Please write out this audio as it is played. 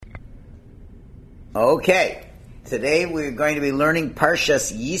Okay, today we're going to be learning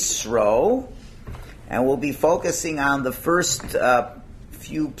Parshas Yisro, and we'll be focusing on the first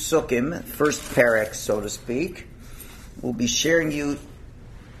few psukim, first parak, so to speak. We'll be sharing you,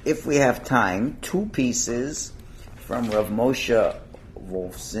 if we have time, two pieces from Rabbi Moshe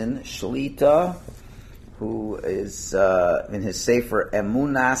Wolfson, Shlita, who is in his Sefer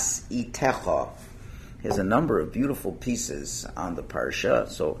Emunas Itecha. He has a number of beautiful pieces on the parsha,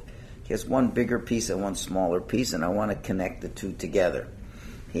 so he has one bigger piece and one smaller piece, and I want to connect the two together.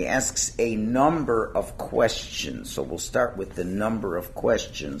 He asks a number of questions, so we'll start with the number of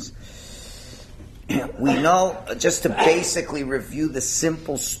questions. We know, just to basically review the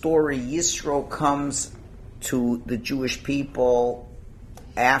simple story, Yisro comes to the Jewish people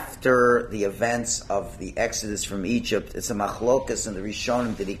after the events of the Exodus from Egypt. It's a machlokas in the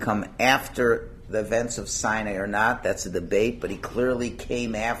Rishonim. Did he come after the events of Sinai or not? That's a debate, but he clearly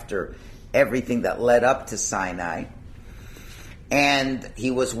came after everything that led up to Sinai. And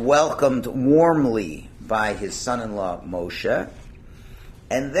he was welcomed warmly by his son-in-law Moshe.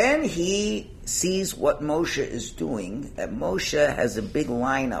 And then he sees what Moshe is doing, that Moshe has a big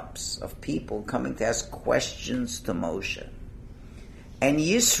lineups of people coming to ask questions to Moshe. And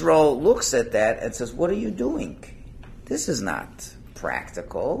Yisro looks at that and says, what are you doing? This is not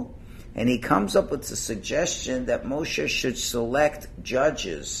practical. And he comes up with the suggestion that Moshe should select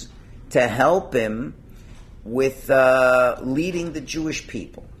judges to help him with leading the Jewish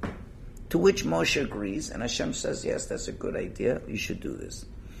people. To which Moshe agrees, and Hashem says, yes, that's a good idea, you should do this.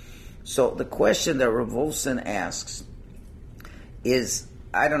 So the question that Rabbi Wolfson asks is,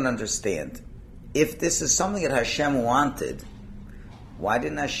 I don't understand. If this is something that Hashem wanted, why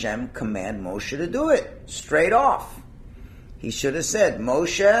didn't Hashem command Moshe to do it straight off? He should have said,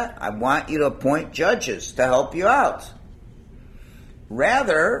 Moshe, I want you to appoint judges to help you out.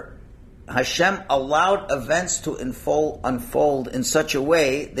 Rather, Hashem allowed events to unfold in such a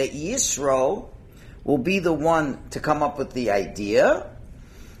way that Yisro will be the one to come up with the idea,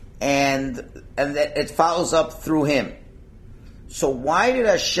 and that it follows up through him. So why did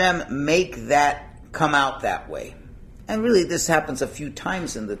Hashem make that come out that way? And really, this happens a few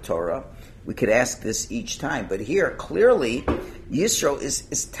times in the Torah. We could ask this each time. But here, clearly, Yisro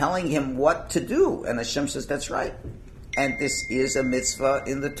is telling him what to do. And Hashem says, that's right. And this is a mitzvah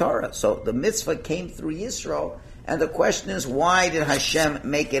in the Torah. So the mitzvah came through Yisro. And the question is, why did Hashem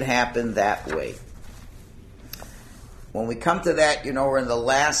make it happen that way? When we come to that, we're in the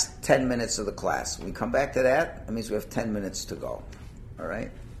last 10 minutes of the class. When we come back to that, that means we have 10 minutes to go. All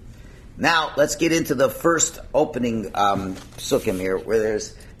right? Now, let's get into the first opening psukim here, where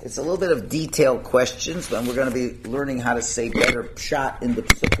it's a little bit of detailed questions, and we're going to be learning how to say better pshat in the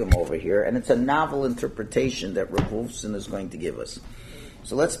psukim over here, and it's a novel interpretation that Rabbi Wolfson is going to give us.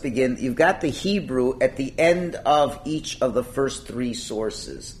 So let's begin. You've got the Hebrew at the end of each of the first three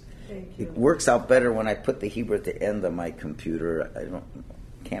sources. Thank you. It works out better when I put the Hebrew at the end of my computer.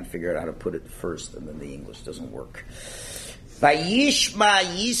 I can't figure out how to put it first, and then the English doesn't work. Vayishma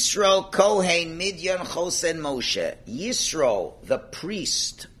Yisro Kohen Midyan Chosen Moshe. Yisro, the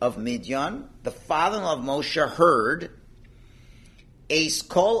priest of Midyan, the father-in-law of Moshe, heard Eis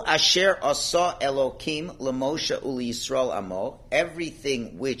Kol Asher Asa Elokim LeMoshe UliYisrael Amo,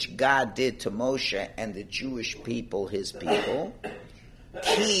 everything which God did to Moshe and the Jewish people, his people.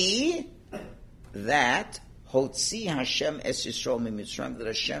 Ki, that Hotzi Hashem Es Yisrael MiMitzrayim, that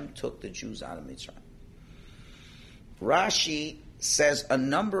Hashem took the Jews out of Mitzrayim. Rashi says a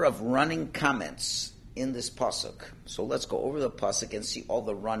number of running comments in this pasuk. So let's go over the pasuk and see all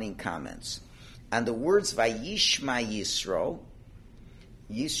the running comments. And the words Vayishma Yisro,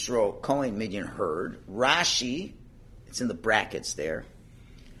 Yisro Kohen Midyan heard. Rashi, it's in the brackets there.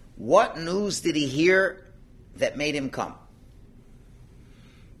 What news did he hear that made him come?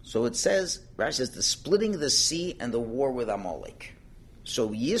 So it says, Rashi says, the splitting of the sea and the war with Amalek. So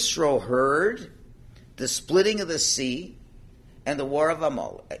Yisro heard the splitting of the sea, and the war of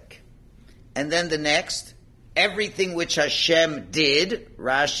Amalek. And then the next, everything which Hashem did,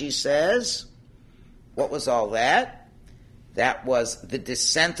 Rashi says, what was all that? That was the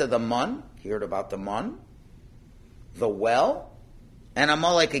descent of the mun, he heard about the mun, the well, and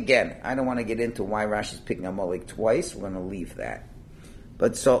Amalek again. I don't want to get into why Rashi's picking Amalek twice, we're going to leave that.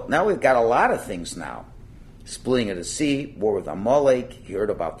 But so, now we've got a lot of things now. Splitting of the sea, war with Amalek, he heard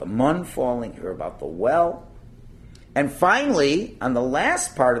about the mun falling, he heard about the well. And finally, on the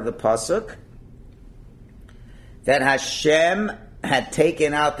last part of the pasuk, that Hashem had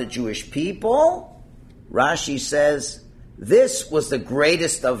taken out the Jewish people, Rashi says, this was the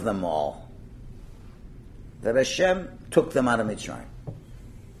greatest of them all. That Hashem took them out of Mitzrayim.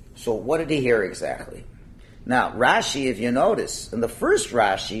 So what did he hear exactly? Now, Rashi, if you notice, in the first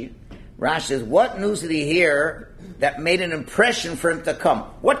Rashi says, what news did he hear that made an impression for him to come?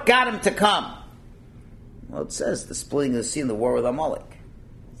 What got him to come? Well, it says the splitting of the sea and the war with Amalek.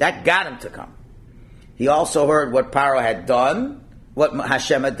 That got him to come. He also heard what Paro had done, what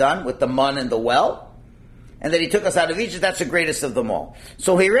Hashem had done with the mun and the well, and that he took us out of Egypt. That's the greatest of them all.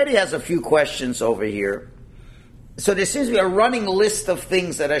 So he already has a few questions over here. So there seems to be a running list of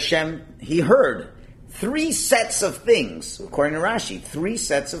things that Hashem, he heard. 3 sets of things, according to Rashi, 3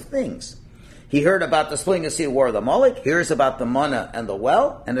 sets of things. He heard about the splitting of the sea, the war of the Amalek, he hears about the manna and the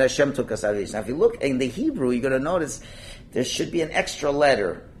well, and that Hashem took us out of Egypt. Now if you look in the Hebrew, you're going to notice there should be an extra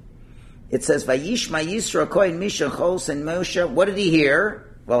letter. It says, Vayishma Yisro Kohen Misha Chos and Moshe. What did he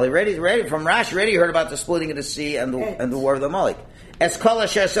hear? Well, he ready from Rashi, already heard about the splitting of the sea and the war of the Amalek. Eskol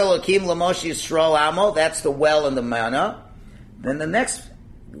Asher Elokim L'Moshe Yisrael Amo, that's the well and the manna. Then the next,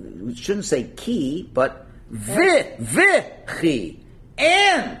 we shouldn't say ki, but Vichi,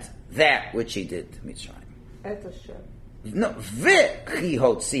 and that which he did to Mitzrayim. No, Vichi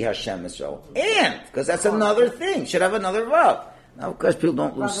Hotzi Hashem Yisrael. And, because that's another thing, should have another vav. Now, of course, people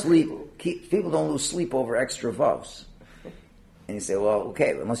don't lose sleep. People don't lose sleep over extra vavs. And you say, well,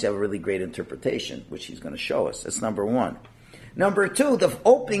 okay, unless you have a really great interpretation, which he's going to show us. That's number 1. Number 2, the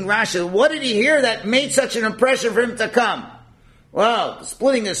opening Rashi. What did he hear that made such an impression for him to come? Well,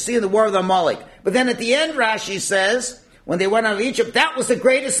 splitting the sea and the war of the Amalek. But then at the end, Rashi says, when they went out of Egypt, that was the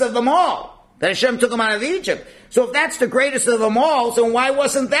greatest of them all. That Hashem took them out of Egypt. So if that's the greatest of them all, so why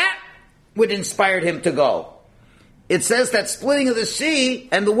wasn't that what inspired him to go? It says that splitting of the sea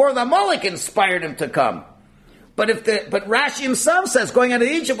and the war of the Amalek inspired him to come. But Rashi himself says going out of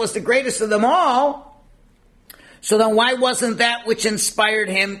Egypt was the greatest of them all. So then why wasn't that which inspired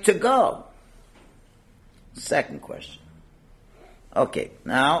him to go? Second question. Okay,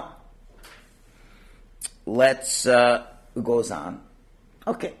 now let's goes on.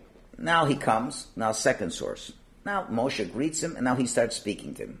 Okay, now he comes. Now second source. Now Moshe greets him, and now he starts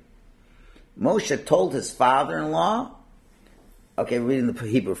speaking to him. Moshe told his father-in-law. Okay, reading the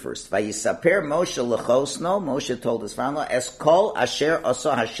Hebrew first. Vayisaper Moshe lechosno. Moshe told his father-in-law, Es kol asher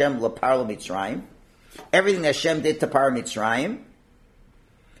asa Hashem leparo Mitzrayim. Everything Hashem did to Paro Mitzrayim.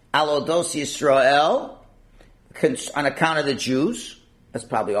 Al odos Yisrael. On account of the Jews. That's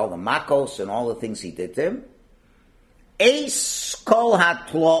probably all the makos and all the things he did to him. Eis kol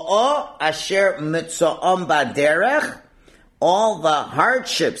hatlo'o asher mitzo'om baderech. All the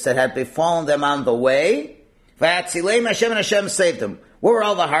hardships that had befallen them on the way. V'atzileim Hashem, and Hashem saved them. What were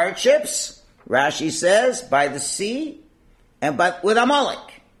all the hardships? Rashi says, by the sea and with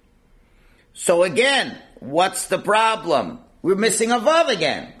Amalek. So again, what's the problem? We're missing a vav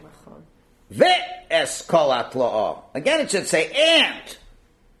again. Ve'es kol hatlo'o. Again, it should say and.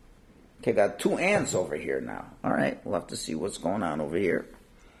 Okay, got 2 ands over here now. All right, we'll have to see what's going on over here.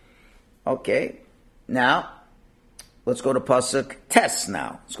 Okay, now let's go to pasuk Tes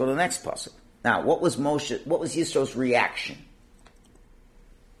now. Let's go to the next pasuk. Now, what was Yisro's reaction?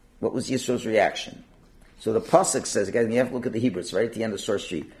 What was Yisro's reaction? So the pasuk says, again, you have to look at the Hebrew. It's right at the end of source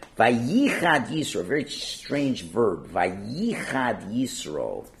 3. Vayichad Yisro, a very strange verb. Vayichad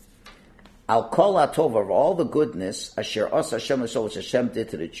Yisro. Al kol hatov, of all the goodness, asher os Hashem l'Yisrael, which Hashem did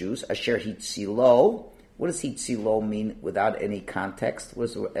to the Jews, asher hitzilo. What does hitzilo mean without any context? What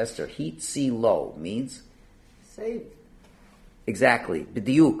is the word, Esther? Hitzilo means? Saved. Exactly.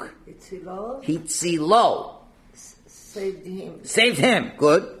 B'diuk. Hitzilo. Saved him. Saved him.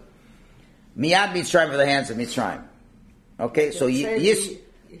 Good. Miyad Mitzrayim, for the hands of Mitzrayim. Okay, so like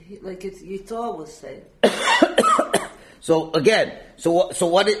Yisro was saved. So again, so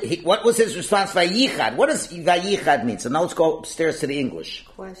what was his response? Vayichad. What does Vayichad mean? So now let's go upstairs to the English.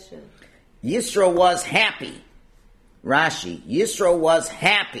 Question. Yisro was happy. Rashi. Yisro was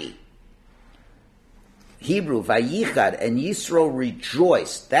happy. Hebrew, Vayichad, and Yisro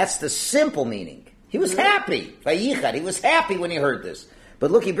rejoiced. That's the simple meaning. He was happy. Vayichad. He was happy when he heard this.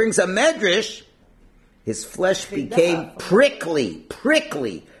 But look, he brings a medrash. His flesh became prickly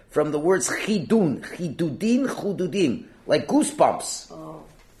from the words chidun, chududim, like goosebumps. Oh.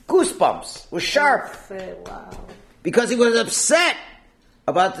 Goosebumps was sharp. Wow. Because he was upset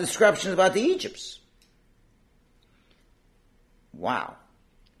about the descriptions about the Egypts. Wow.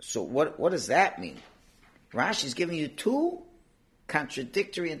 So what does that mean? Rashi's giving you 2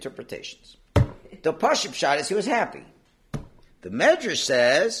 contradictory interpretations. The parsha shot is he was happy. The Medrash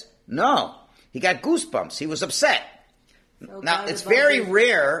says, no, he got goosebumps. He was upset. Now, it's very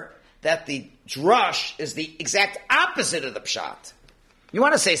rare that the drush is the exact opposite of the pshat. You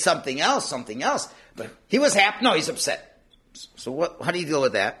want to say something else, but he was happy. No, he's upset. So how do you deal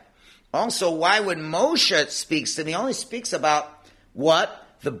with that? Also, why when Moshe speaks to him, he only speaks about what?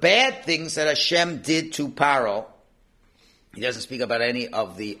 The bad things that Hashem did to Paro. He doesn't speak about any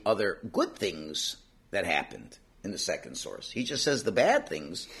of the other good things that happened in the second source. He just says the bad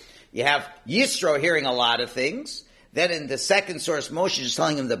things. You have Yisro hearing a lot of things. Then in the second source, Moshe is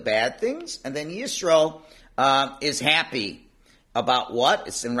telling him the bad things. And then Yisro is happy about what?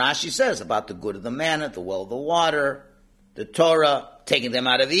 It's in Rashi says, about the good of the manna, the well of the water, the Torah, taking them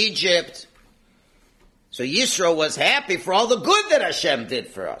out of Egypt. So Yisro was happy for all the good that Hashem did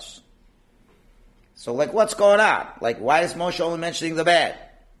for us. So what's going on? Why is Moshe only mentioning the bad?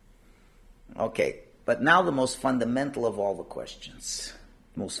 Okay, but now the most fundamental of all the questions.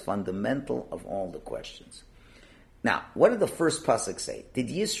 Most fundamental of all the questions. Now, what did the first pasuk say? Did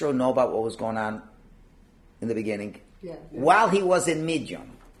Yisro know about what was going on in the beginning? Yeah. While he was in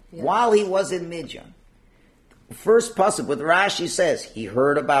Midian. Yeah. While he was in Midian. First pasuk with Rashi says, he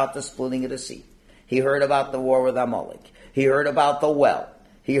heard about the splitting of the sea. He heard about the war with Amalek. He heard about the well.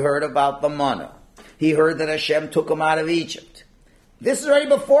 He heard about the manna. He heard that Hashem took him out of Egypt. This is already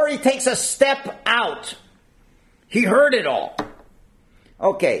before he takes a step out. He heard it all.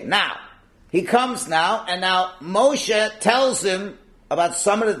 Okay, now, he comes now, and now Moshe tells him about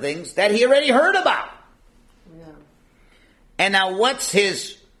some of the things that he already heard about. Yeah. And now what's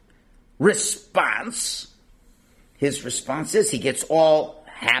his response? His response is he gets all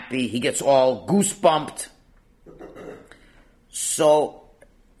happy, he gets all goosebumped. So,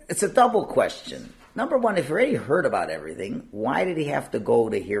 it's a double question. Number one, if he already heard about everything, why did he have to go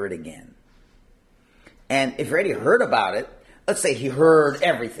to hear it again? And if he already heard about it, let's say he heard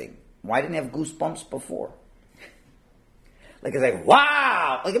everything. Why didn't he have goosebumps before? It's like,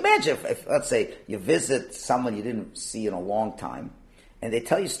 wow! Imagine if, let's say, you visit someone you didn't see in a long time, and they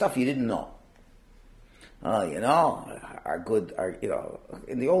tell you stuff you didn't know. In the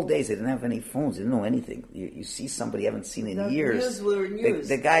old days, they didn't have any phones. They didn't know anything. You see somebody you haven't seen in years. News were news.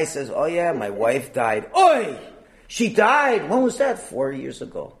 The guy says, oh yeah, my wife died. Oi! She died! When was that? 4 years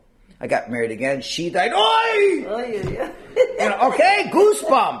ago. I got married again. She died. Oi! Oh, yeah. Okay,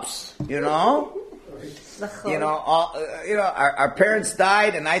 goosebumps. Our parents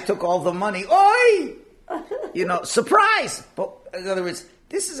died and I took all the money. Oi! Surprise! But in other words,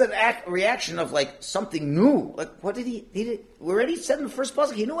 this is a reaction of something new. What did he we already said in the first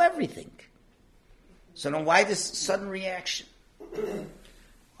puzzle, he knew everything. So then why this sudden reaction?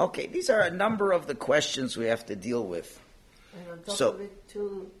 Okay, these are a number of the questions we have to deal with. And on top of it,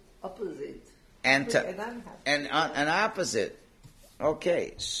 two opposite. And an opposite.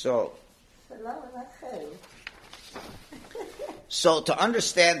 Okay, so to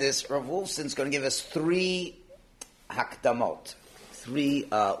understand this, Rav Wolfson's going to give us three hakdamot, three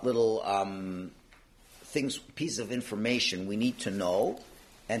little pieces of information we need to know,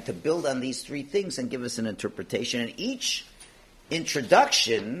 and to build on these three things and give us an interpretation. And each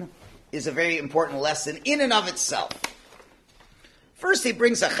introduction is a very important lesson in and of itself. First, he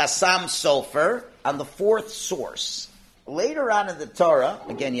brings a chasam sofer on the fourth source. Later on in the Torah,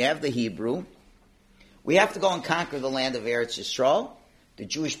 again, you have the Hebrew, we have to go and conquer the land of Eretz Yisrael. The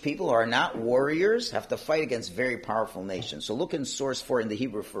Jewish people who are not warriors have to fight against very powerful nations. So look in source 4 in the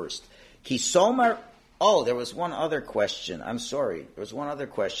Hebrew first. Kisomar. Oh, there was one other question. I'm sorry. There was one other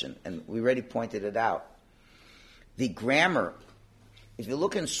question, and we already pointed it out. The grammar. If you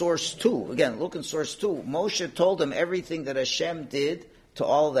look in source 2, again, look in source 2. Moshe told them everything that Hashem did to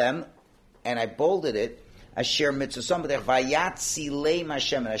all of them, and I bolded it. Asher mitzvah vayatzi leim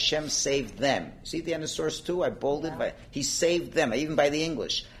Hashem, and Hashem saved them. See at the end of source 2, I bolded, he saved them, even by the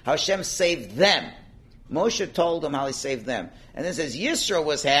English. How Hashem saved them. Moshe told them how he saved them. And then it says, Yisro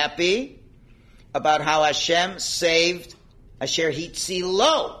was happy about how Hashem saved Asher hitzi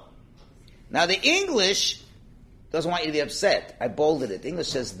lo. Now the English doesn't want you to be upset. I bolded it. The English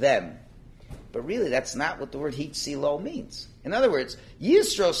says them. But really, that's not what the word hitzi lo means. In other words,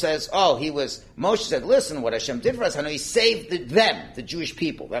 Yisro says, Moshe said, listen, what Hashem did for us, I know he saved them, the Jewish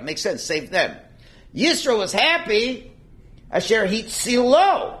people. That makes sense, saved them. Yisro was happy, Asher hitzi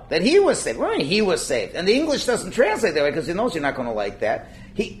lo, that he was saved. What do you mean he was saved? And the English doesn't translate that way because he knows you're not going to like that.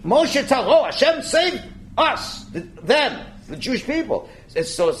 Moshe tells, Hashem saved us, them, the Jewish people.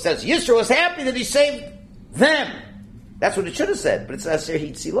 So it says, Yisro was happy that he saved them. That's what it should have said, but it's Asher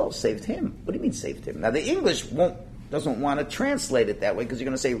hitzi lo, saved him. What do you mean saved him? Now the English doesn't want to translate it that way because you're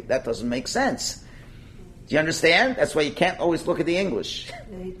going to say that doesn't make sense. Do you understand? That's why you can't always look at the English.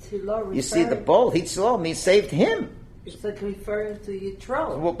 You see the bold, hitzi lo means saved him. It's like referring to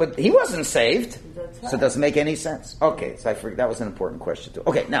Yitro. Well, but he wasn't saved, so it doesn't make any sense. Okay, so I forget, that was an important question too.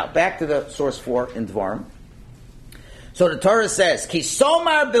 Okay, now back to the source 4 in Dvarim. So the Torah says, Ki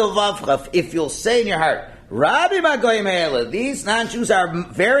somar bilvavcha, if you'll say in your heart, Rabbi Magoyim Eila, these non-Jews are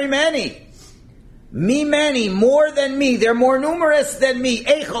very many. Me many, more than me. They're more numerous than me.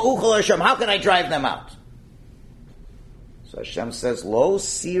 Eicha uchel Hashem. How can I drive them out? So Hashem says, Lo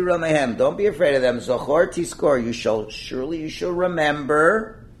sira mehem. Don't be afraid of them. Zochor tiskor. You shall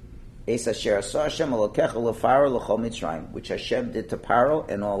remember Es asher asa Hashem elokecha lefaro l'chol Mitzrayim, which Hashem did to Paro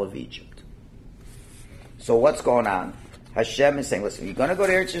and all of Egypt. So what's going on? Hashem is saying, listen, you're going to go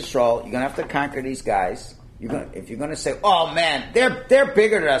to Eretz Yisrael, you're going to have to conquer these guys. If you're going to say, oh man, they're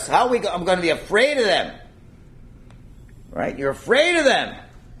bigger than us, I'm going to be afraid of them. Right? You're afraid of them.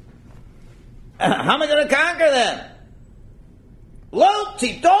 How am I going to conquer them?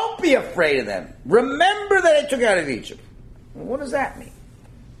 Loti, don't be afraid of them. Remember that I took you out of Egypt. Well, what does that mean?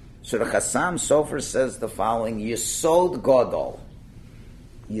 So the Chassam Sofer says the following, Yisod Gadol.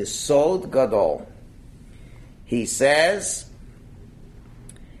 Yisod Gadol. He says,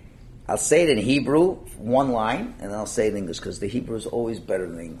 I'll say it in Hebrew, one line, and I'll say it in English, because the Hebrew is always better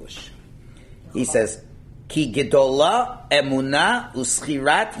than English. He says, Ki gedola emunah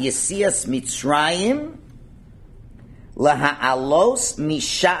uschirat yesias Mitzrayim laha'alos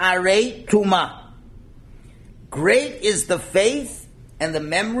misha'arei tuma. Great is the faith and the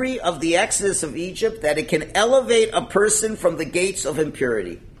memory of the exodus of Egypt that it can elevate a person from the gates of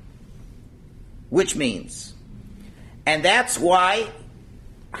impurity. Which means, and that's why,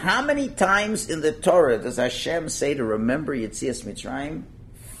 how many times in the Torah does Hashem say to remember Yetzias Mitzrayim?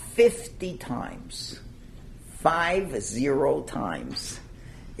 50 times. 50 times.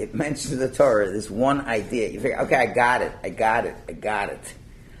 It mentions the Torah, this one idea. You figure, okay, I got it.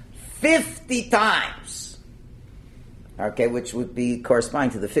 50 times. Okay, which would be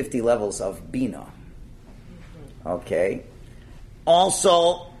corresponding to the 50 levels of Bina. Okay.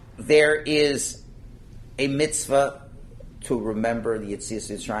 Also, there is a mitzvah to remember the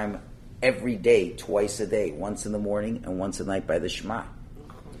Yetzias Mitzrayim every day, twice a day, once in the morning and once at night by the Shema.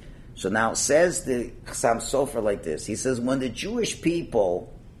 So now it says the Chassam Sofer like this. He says, when the Jewish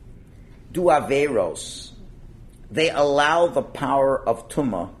people do Averos, they allow the power of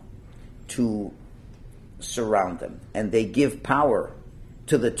Tumah to surround them. And they give power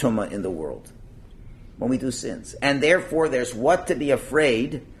to the Tumah in the world when we do sins. And therefore there's what to be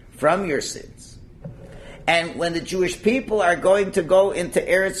afraid from your sins. And when the Jewish people are going to go into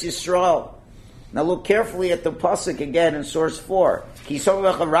Eretz Yisrael, now look carefully at the pasuk again in source 4. They're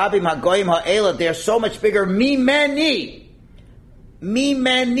so much bigger. Me many,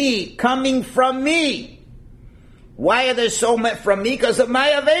 coming from me. Why are they so much from me? Because of my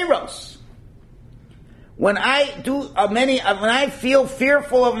averos. When I feel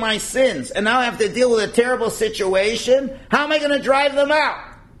fearful of my sins, and now I have to deal with a terrible situation, how am I going to drive them out?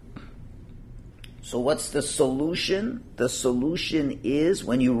 So what's the solution? The solution is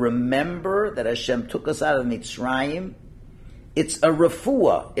when you remember that Hashem took us out of Mitzrayim, it's a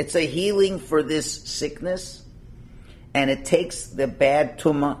refuah, it's a healing for this sickness, and it takes the bad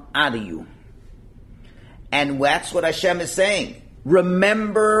tumah out of you. And that's what Hashem is saying.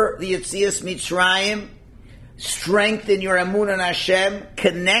 Remember the Yetzias Mitzrayim, strengthen your emunah in Hashem,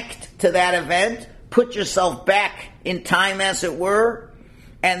 connect to that event, put yourself back in time as it were,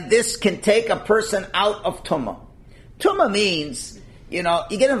 and this can take a person out of tumah. Tumah means, you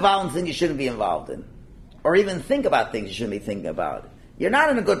get involved in things you shouldn't be involved in. Or even think about things you shouldn't be thinking about. You're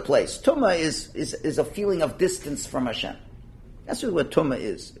not in a good place. Tumah is a feeling of distance from Hashem. That's really what tumah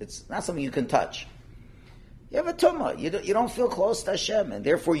is. It's not something you can touch. You have a tumah. You don't feel close to Hashem, and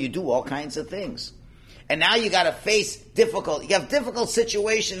therefore you do all kinds of things. And now you got to face you have difficult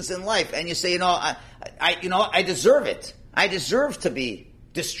situations in life, and you say, I deserve it. I deserve to be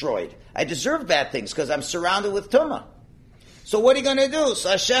destroyed. I deserve bad things because I'm surrounded with tumah. So what are you going to do? So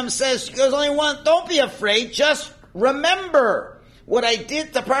Hashem says, there's only one, don't be afraid, just remember what I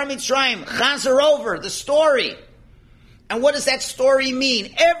did to Par Mitzrayim, Chazer over, the story. And what does that story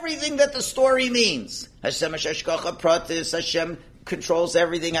mean? Everything that the story means. Hashem Hashashkacha Pratis, Hashem controls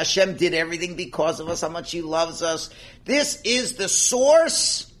everything, Hashem did everything because of us, how much He loves us. This is the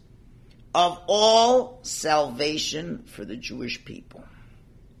source of all salvation for the Jewish people.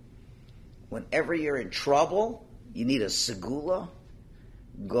 Whenever you're in trouble, you need a segula,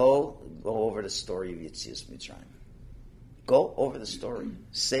 go over the story of Yetzias Mitzrayim. Go over the story.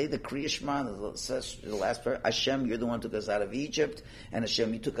 Say the Kriya Shema, the last part. Hashem, you're the one who took us out of Egypt, and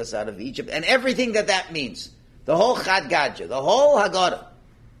Hashem, you took us out of Egypt, and everything that means. The whole Chad Gadya, the whole Haggadah.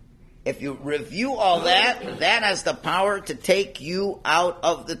 If you review all that has the power to take you out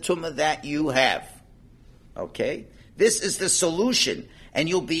of the tumah that you have. Okay? This is the solution. And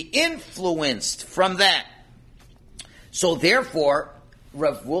you'll be influenced from that. So therefore,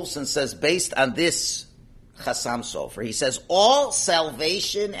 Rav Wolfson says, based on this Chasam Sofer, he says, all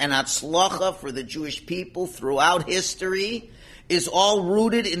salvation and Hatzlacha for the Jewish people throughout history is all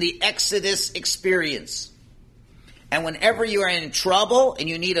rooted in the Exodus experience. And whenever you are in trouble and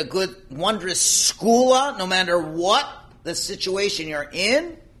you need a good, wondrous skula, no matter what the situation you're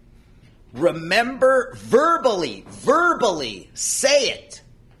in, remember verbally, say it,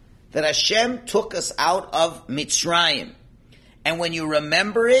 that Hashem took us out of Mitzrayim. And when you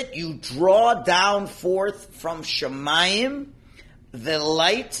remember it, you draw down forth from Shemayim the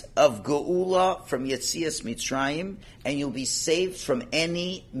light of Geula from Yetzias Mitzrayim, and you'll be saved from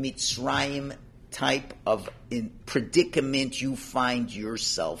any Mitzrayim type of predicament you find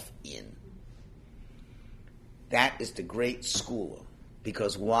yourself in. That is the great school.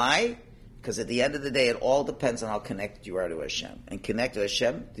 Because why? Because at the end of the day, it all depends on how connected you are to Hashem. And connected to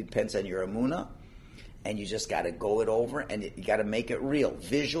Hashem depends on your emunah. And you just got to go it over, and you got to make it real.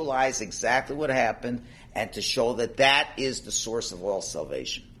 Visualize exactly what happened, and to show that that is the source of all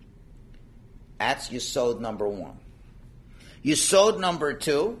salvation. That's Yisod number one. Yisod number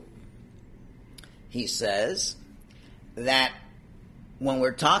two, he says that when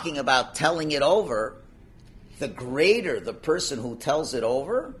we're talking about telling it over, the greater the person who tells it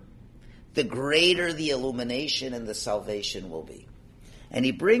over, the greater the illumination and the salvation will be. And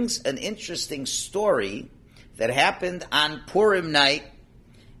he brings an interesting story that happened on Purim night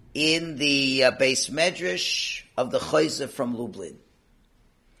in the Beis Medrash of the Chozeh from Lublin.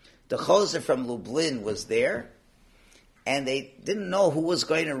 The Chozeh from Lublin was there, and they didn't know who was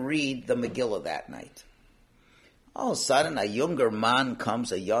going to read the Megillah that night. All of a sudden, a younger man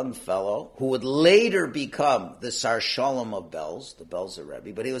comes, a young fellow, who would later become the Sar Shalom of Belz, the Belzer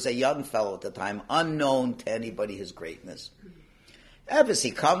Rebbe, but he was a young fellow at the time, unknown to anybody his greatness. As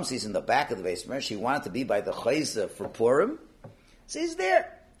he comes, he's in the back of the Beis Medrash. He wanted to be by the Chozeh for Purim, so he's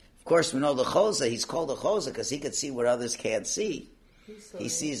there. Of course, we know the Chozeh, he's called the Chozeh because he could see what others can't see. He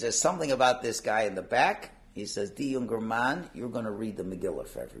sees there's something about this guy in the back. He says, "Di younger man, you're going to read the Megillah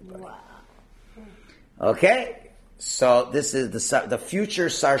for everybody." Wow. Okay, so this is the future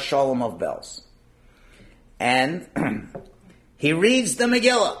Sar Shalom of Belz. And he reads the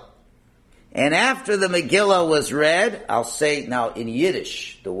Megillah. And after the Megillah was read, I'll say now in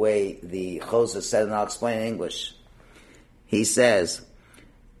Yiddish, the way the Chozeh said, and I'll explain in English. He says,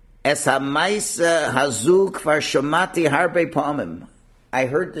 Es ha-maisa hazu kvar shomati harbe pa'amim. I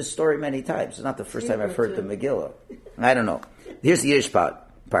heard this story many times. It's not the first time I've heard the Megillah. I don't know. Here's the Yiddish part.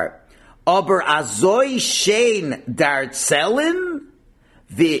 Aber azoi shein darzellen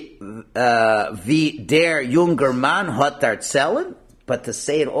wie der junger Mann hat darzellen. But to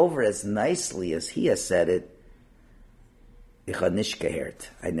say it over as nicely as he has said it, ich habe nicht gehört.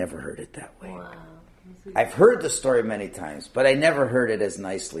 I never heard it that way. Wow. I've heard the story many times, but I never heard it as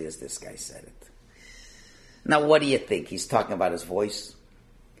nicely as this guy said it. Now, what do you think? He's talking about his voice?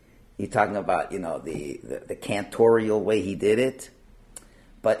 He's talking about, the cantorial way he did it?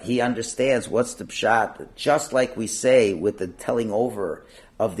 But he understands what's the pshat. Just like we say with the telling over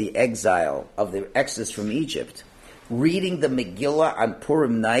of the exile, of the exodus from Egypt, reading the Megillah on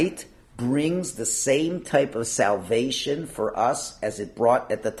Purim night brings the same type of salvation for us as it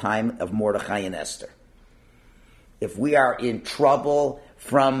brought at the time of Mordechai and Esther. If we are in trouble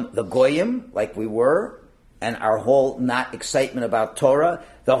from the Goyim, like we were, and our whole not excitement about Torah,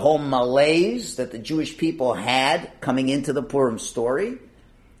 the whole malaise that the Jewish people had coming into the Purim story,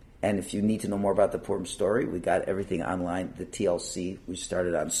 and if you need to know more about the Purim story, we got everything online, the TLC. We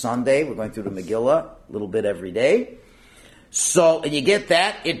started on Sunday. We're going through the Megillah a little bit every day. So, and you get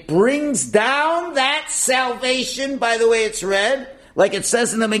that. It brings down that salvation by the way it's read. Like it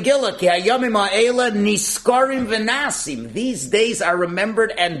says in the Megillah, Ki hayamim ha'ela niskarim v'nasim. These days are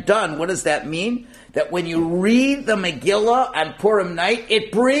remembered and done. What does that mean? That when you read the Megillah on Purim night,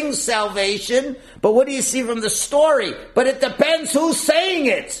 it brings salvation. But what do you see from the story? But it depends who's saying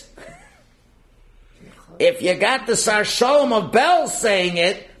it. If you got the Sar Shalom of Belz saying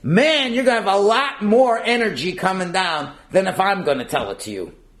it, man, you're going to have a lot more energy coming down than if I'm going to tell it to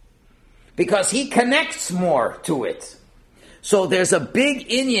you. Because he connects more to it. So there's a big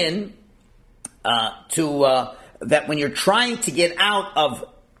inyan that when you're trying to get out of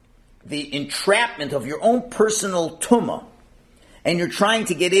the entrapment of your own personal tumah, and you're trying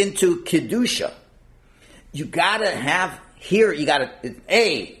to get into Kedusha, you got to have here, you got to,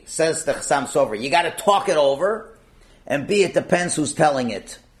 A, says the Chasam Sofer, you got to talk it over, and B, it depends who's telling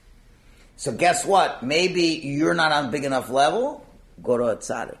it. So guess what? Maybe you're not on a big enough level. Go to a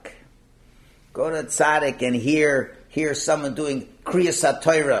Tzaddik. Go to a Tzaddik and hear someone doing Kriyas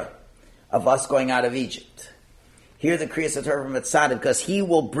HaTorah of us going out of Egypt. Hear the Kriyas Torah from a Tzaddik, because he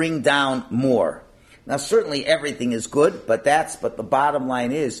will bring down more. Now, certainly everything is good, but the bottom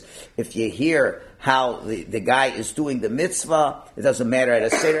line is, if you hear how the guy is doing the mitzvah, it doesn't matter at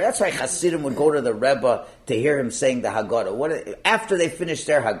a Seder. That's why Hasidim would go to the Rebbe to hear him saying the Haggadah. After they finish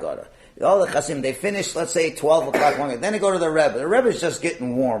their Haggadah. All the Hasidim, they finish, let's say, 12 o'clock, then they go to the Rebbe. The Rebbe is just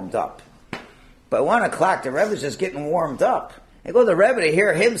getting warmed up. By 1 o'clock, the Rebbe is just getting warmed up. They go to the Rebbe to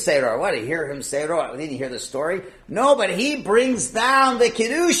hear him say Torah. What, to hear him say Torah? Didn't you hear the story? No, but he brings down the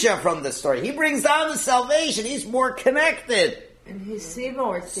Kedusha from the story. He brings down the salvation. He's more connected. And he see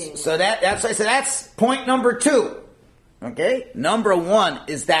more things. So that's why I said that's point number 2. Okay? Number 1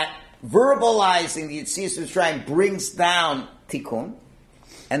 is that verbalizing the Yetzias Mitzrayim brings down tikkun.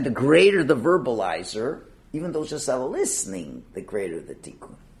 And the greater the verbalizer, even those just are listening, the greater the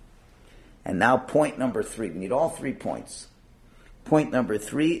tikkun. And now point number 3. We need all 3 points. Point number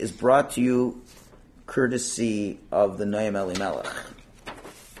 3 is brought to you courtesy of the Noam Elimelech.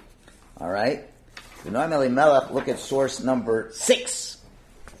 All right? The Noam Elimelech, look at source number 6.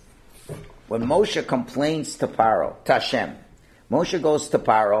 When Moshe complains to Paro, to Hashem, Moshe goes to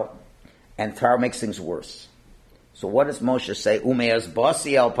Paro, and Paro makes things worse. So what does Moshe say? Umeas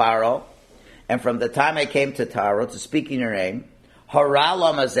basi el Paro, and from the time I came to Paro to speak in your name, hara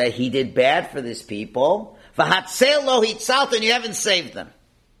lamazeh, he did bad for this people, v'hatzel lo hitzalt, and you haven't saved them.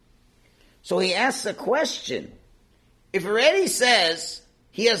 So he asks a question. If it already says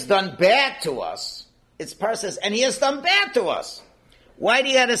he has done bad to us, it's Parshas, and he has done bad to us, why do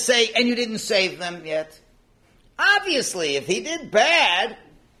you have to say, and you didn't save them yet? Obviously, if he did bad,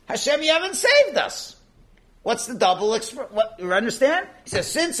 Hashem, you haven't saved us. What's the double what you understand? He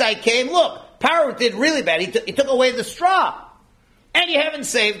says, since I came, look, Paro did really bad. He took away the straw. And you haven't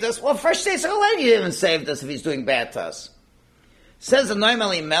saved us. Well, first say, so late you haven't saved us if he's doing bad to us. Says the Noam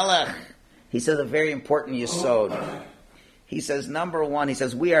Elimelech, he says a very important yesod. He says, number 1, he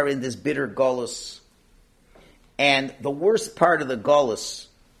says, we are in this bitter golus. And the worst part of the golus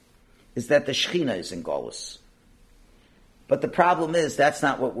is that the Shekhinah is in golus. But the problem is, that's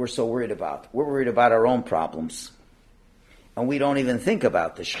not what we're so worried about. We're worried about our own problems. And we don't even think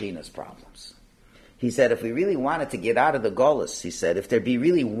about the Shekhinah's problems. He said, if we really wanted to get out of the golus, he said, if there be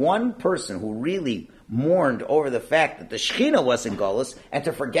really one person who really mourned over the fact that the Shekhinah was in golus, and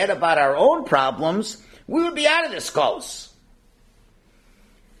to forget about our own problems, we would be out of this golus.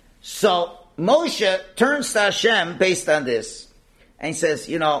 So Moshe turns to Hashem based on this, and he says,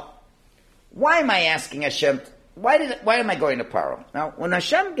 why am I asking Hashem? Why am I going to Paro? Now, when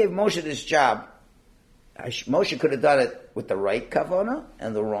Hashem gave Moshe this job, Moshe could have done it with the right kavanah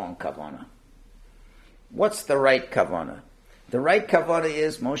and the wrong kavanah. What's the right kavanah? The right kavanah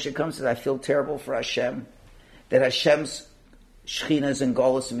is, Moshe comes and says, I feel terrible for Hashem, that Hashem's Shekhinah is in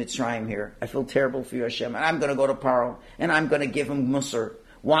Golus and Mitzrayim here. I feel terrible for you, Hashem, and I'm going to go to Paro, and I'm going to give him Musar.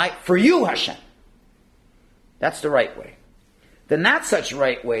 Why? For you, Hashem. That's the right way. The not such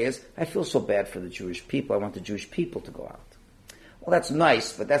right way is, I feel so bad for the Jewish people, I want the Jewish people to go out. Well, that's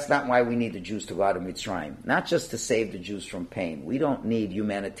nice, but that's not why we need the Jews to go out of Mitzrayim. Not just to save the Jews from pain. We don't need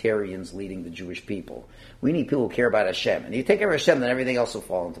humanitarians leading the Jewish people. We need people who care about Hashem. And you take care of Hashem, then everything else will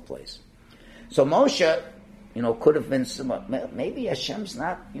fall into place. So Moshe, could have been maybe Hashem's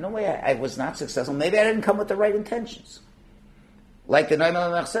not, I was not successful. Maybe I didn't come with the right intentions. Like the Noam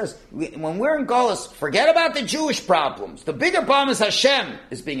Elimelech says, when we're in Golus, forget about the Jewish problems. The bigger problem is Hashem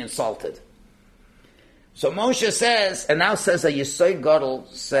is being insulted. So Moshe says, and now says a Yisro Gadol,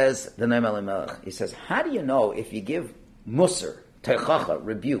 says the Noam Elimelech, he says, how do you know if you give Musar, Teichacha,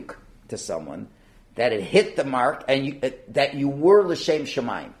 rebuke to someone, that it hit the mark and that you were L'Shem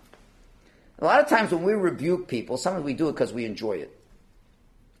Shemaim? A lot of times when we rebuke people, sometimes we do it because we enjoy it.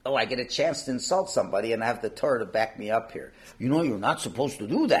 Oh, I get a chance to insult somebody and I have the Torah to back me up here. You're not supposed to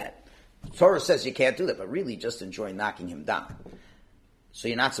do that. The Torah says you can't do that, but really just enjoy knocking him down. So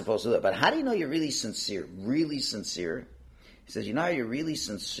you're not supposed to do that. But how do you know you're really sincere? Really sincere? He says, how you're really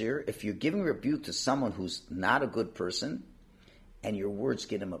sincere? If you're giving rebuke to someone who's not a good person and your words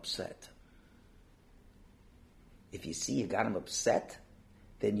get him upset. If you see you got him upset,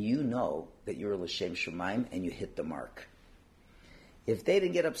 then you know that you're a L'Shem Shemaim and you hit the mark. If they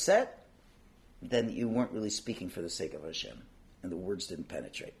didn't get upset, then you weren't really speaking for the sake of Hashem and the words didn't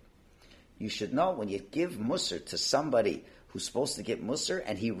penetrate. You should know when you give Musar to somebody who's supposed to get Musar,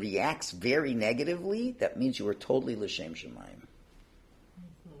 and he reacts very negatively, that means you were totally L'Shem Shemaim.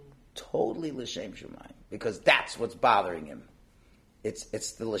 Mm-hmm. Totally L'Shem Shemaim. Because that's what's bothering him. It's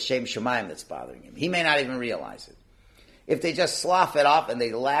the L'Shem Shemaim that's bothering him. He may not even realize it. If they just slough it off and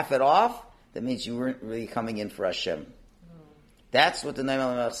they laugh it off, that means you weren't really coming in for Hashem. Mm. That's what the Noam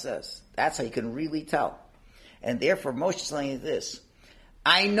Elimelech says. That's how you can really tell. And therefore Moshe is telling you this.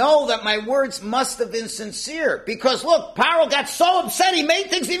 I know that my words must have been sincere, because look, Paro got so upset he made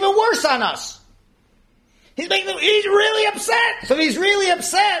things even worse on us. He's really upset. So if he's really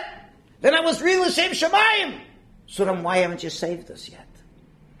upset, then I was really L'Shem Shamayim. So then why haven't you saved us yet?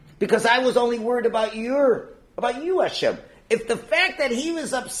 Because I was only worried about you, Hashem. If the fact that he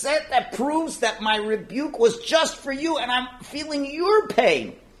was upset, that proves that my rebuke was just for you, and I'm feeling your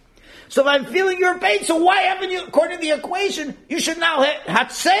pain. So if I'm feeling your pain, so why haven't you, according to the equation, you should now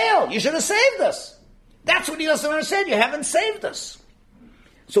have sailed. You should have saved us. That's what he doesn't understand. You haven't saved us.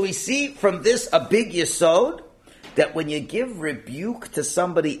 So we see from this a big yesod, that when you give rebuke to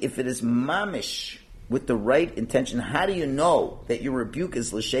somebody, if it is mamish, with the right intention, how do you know that your rebuke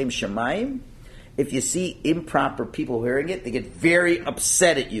is l'shem shamayim? If you see improper people hearing it, they get very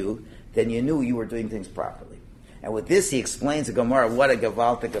upset at you, then you knew you were doing things properly. And with this, he explains the Gemara, what a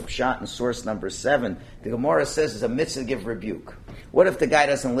gavaltic pshat in source number 7. The Gemara says it's a mitzvah to give rebuke. What if the guy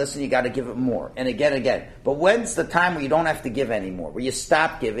doesn't listen? You got to give it more, and again. But when's the time where you don't have to give anymore? Where you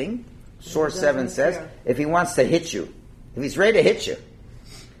stop giving? Source 7 says, if he wants to hit you, if he's ready to hit you,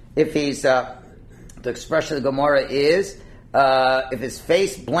 if he's, the expression of the Gemara is, if his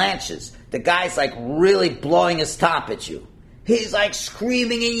face blanches, the guy's like really blowing his top at you. He's like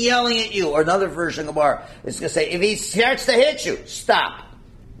screaming and yelling at you. Or another version of Gemara is going to say, if he starts to hit you, stop.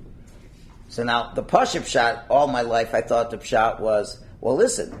 So now, the parsha pshat, all my life I thought the pshat was, well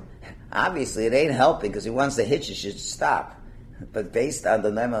listen, obviously it ain't helping because he wants to hit you, you should stop. But based on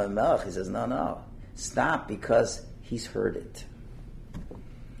the name of the Melech, he says, no, stop because he's heard it.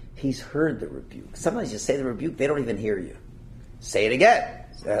 He's heard the rebuke. Sometimes you say the rebuke, they don't even hear you. Say it again.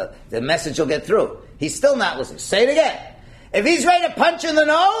 The message will get through. He's still not listening. Say it again. If he's ready to punch you in the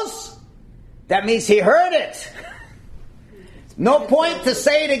nose, that means he heard it. No point to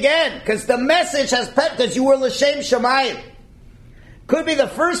say it again, because the message has because you were l'shem shamayim. Could be the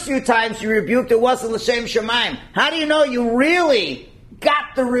first few times you rebuked, it wasn't l'shem shamayim. How do you know you really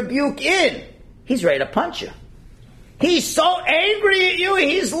got the rebuke in? He's ready to punch you. He's so angry at you,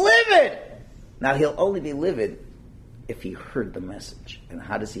 he's livid. Now he'll only be livid if he heard the message. And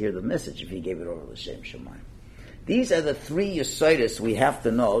how does he hear the message if he gave it over l'shem shamayim? These are the 3 yesodis we have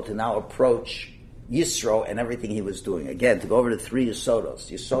to know to now approach Yisro and everything he was doing. Again, to go over the 3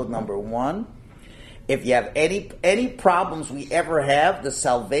 yesodos. Yesod number 1, if you have any problems we ever have, the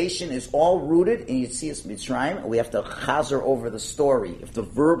salvation is all rooted in Yetzias Mitzrayim, and we have to chazer over the story. If to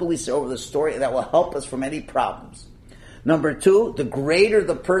verbally say over the story, that will help us from any problems. Number 2, the greater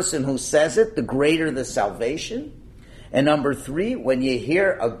the person who says it, the greater the salvation. And number 3, when you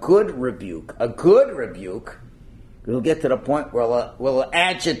hear a good rebuke, we'll get to the point where we'll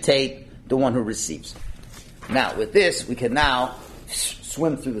agitate the one who receives. Now, with this, we can now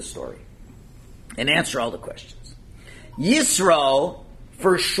swim through the story and answer all the questions. Yisro,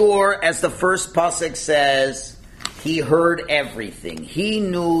 for sure, as the first pasuk says, he heard everything. He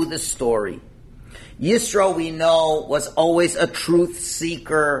knew the story. Yisro, we know, was always a truth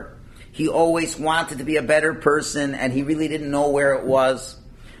seeker. He always wanted to be a better person, and he really didn't know where it was.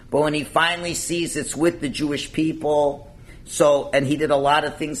 But when he finally sees it's with the Jewish people, and he did a lot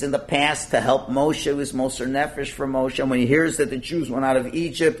of things in the past to help Moshe, it was Moser Nefesh for Moshe, and when he hears that the Jews went out of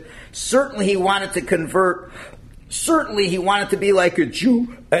Egypt, certainly he wanted to convert, certainly he wanted to be like a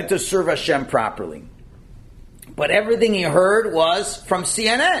Jew and to serve Hashem properly. But everything he heard was from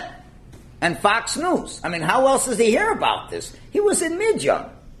CNN and Fox News. I mean, how else does he hear about this? He was in Midian.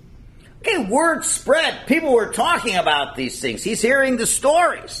 Okay, word spread. People were talking about these things. He's hearing the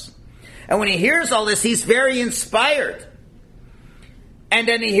stories. And when he hears all this, he's very inspired. And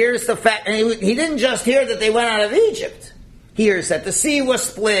then he hears the fact, and he didn't just hear that they went out of Egypt. He hears that the sea was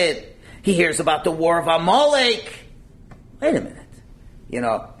split. He hears about the war of Amalek. Wait a minute.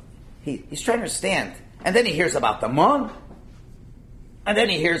 He's trying to understand. And then he hears about the man. And then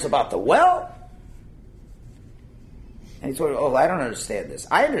he hears about the well. And he told him, I don't understand this.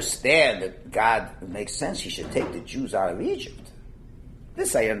 I understand that God, it makes sense, he should take the Jews out of Egypt.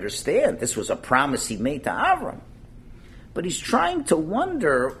 This I understand. This was a promise he made to Avram. But he's trying to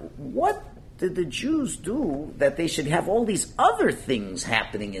wonder, what did the Jews do that they should have all these other things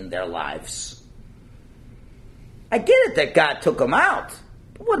happening in their lives? I get it that God took them out.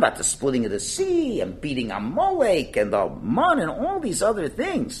 But what about the splitting of the sea and beating Amalek and the man and all these other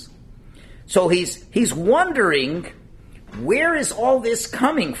things? So he's wondering, where is all this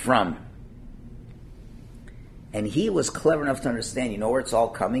coming from? And he was clever enough to understand, you know where it's all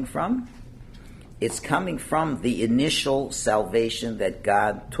coming from? It's coming from the initial salvation that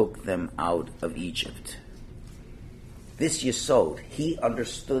God took them out of Egypt. This Yesod, he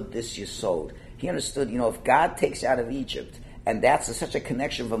understood this Yesod. He understood, if God takes you out of Egypt, and that's such a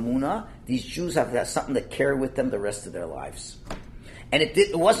connection of Emunah, these Jews have something to carry with them the rest of their lives. And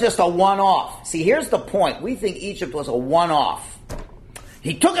it wasn't just a one-off. See, here's the point. We think Egypt was a one-off.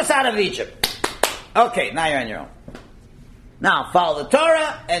 He took us out of Egypt. Okay, now you're on your own. Now, follow the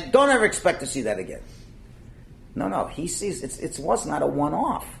Torah, and don't ever expect to see that again. No, he sees it was not a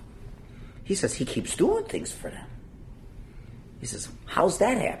one-off. He says he keeps doing things for them. He says, how's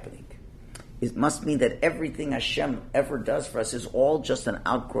that happening? It must mean that everything Hashem ever does for us is all just an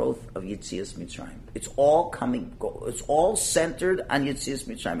outgrowth of Yetzias Mitzrayim. It's all centered on Yetzias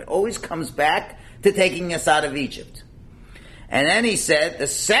Mitzrayim. It always comes back to taking us out of Egypt. And then he said, the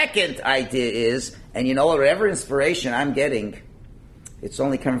second idea is, and whatever inspiration I'm getting, it's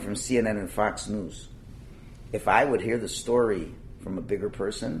only coming from CNN and Fox News. If I would hear the story from a bigger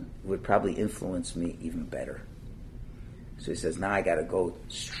person, it would probably influence me even better. So he says, now I got to go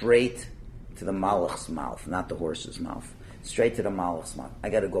straight to the Malach's mouth, not the horse's mouth. Straight to the Malach's mouth. I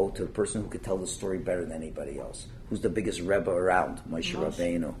got to go to the person who could tell the story better than anybody else. Who's the biggest Rebbe around? Moshe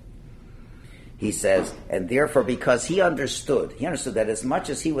Rabbeinu. He says, and therefore, because he understood that as much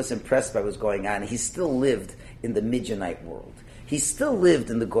as he was impressed by what was going on, he still lived in the Midianite world. He still lived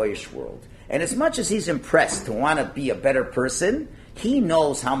in the Goyish world. And as much as he's impressed to want to be a better person, he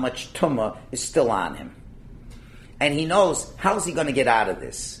knows how much tumah is still on him. And he knows, how's he going to get out of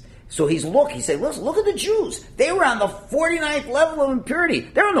this? So he said, look at the Jews. They were on the 49th level of impurity.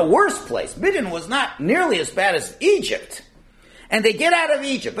 They're in the worst place. Midian was not nearly as bad as Egypt. And they get out of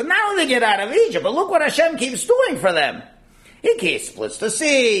Egypt. But not only they get out of Egypt, but look what Hashem keeps doing for them. He splits the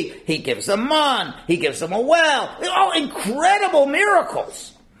sea. He gives them man. He gives them a well. They're all incredible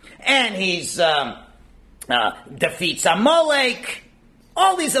miracles. And he's defeats Amalek.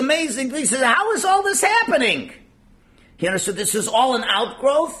 All these amazing things. He said, how is all this happening? He understood this is all an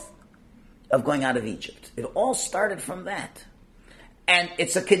outgrowth of going out of Egypt. It all started from that. And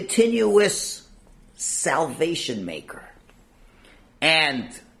it's a continuous salvation maker.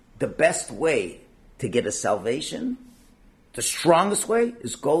 And the best way to get a salvation, the strongest way,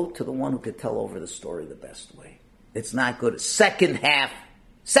 is go to the one who could tell over the story the best way. It's not good. Second-hand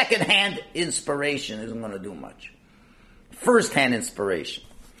inspiration isn't going to do much. First-hand inspiration.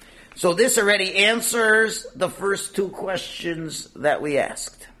 So this already answers the first two questions that we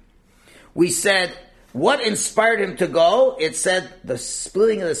asked. We said, what inspired him to go? It said the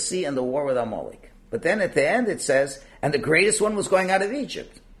splitting of the sea and the war with Amalek. But then at the end it says, and the greatest one was going out of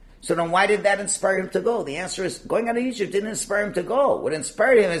Egypt. So then why did that inspire him to go? The answer is, going out of Egypt didn't inspire him to go. What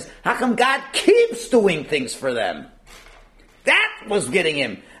inspired him is, how come God keeps doing things for them? That was getting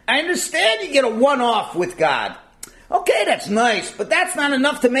him. I understand you get a one-off with God. Okay, that's nice, but that's not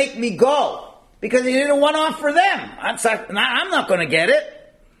enough to make me go. Because he did a one-off for them. I'm not going to get it.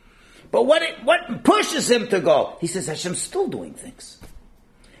 But what pushes him to go? He says, Hashem's still doing things.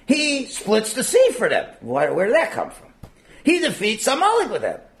 He splits the sea for them. Where did that come from? He defeats Amalek with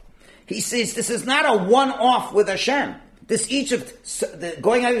them. He says this is not a one-off with Hashem. This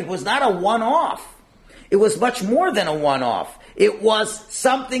going out was not a one-off. It was much more than a one-off. It was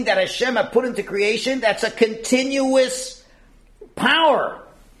something that Hashem had put into creation that's a continuous power.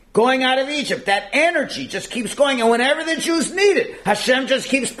 Going out of Egypt, that energy just keeps going. And whenever the Jews need it, Hashem just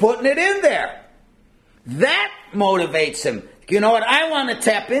keeps putting it in there. That motivates him. You know what? I want to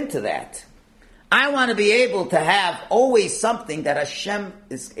tap into that. I want to be able to have always something that Hashem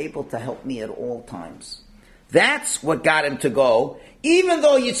is able to help me at all times. That's what got him to go, even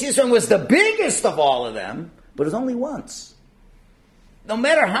though Yisro was the biggest of all of them, but it's only once. No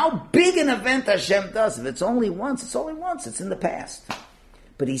matter how big an event Hashem does, if it's only once, it's only once. It's in the past.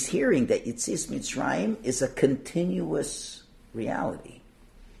 But he's hearing that Yetzias Mitzrayim is a continuous reality.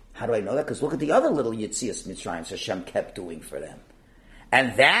 How do I know that? Because look at the other little Yetzias Mitzrayim Hashem kept doing for them.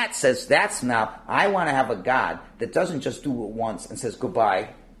 And that says, that's now, I want to have a God that doesn't just do it once and says goodbye,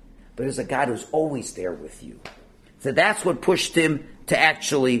 but is a God who's always there with you. So that's what pushed him to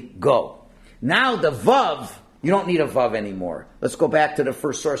actually go. Now the Vav, you don't need a Vav anymore. Let's go back to the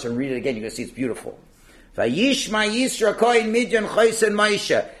first source and read it again. You're going to see it's beautiful. Vayishma Yisro kohen Midian chosen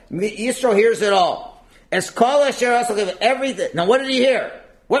Moshe. Yisro hears it all. Eskol asher asal everything. Now what did he hear?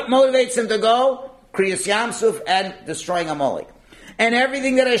 What motivates him to go? Kriyas Yamsuf and destroying Amalek. And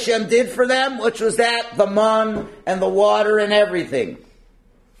everything that Hashem did for them, which was that, the man and the water and everything.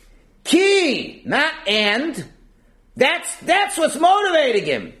 Ki, not and. That's what's motivating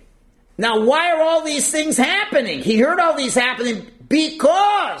him. Now why are all these things happening? He heard all these happening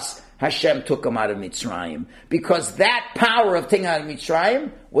because Hashem took him out of Mitzrayim. Because that power of taking out of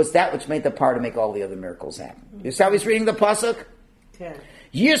Mitzrayim was that which made the power to make all the other miracles happen. You see how he's reading the pasuk? Yeah.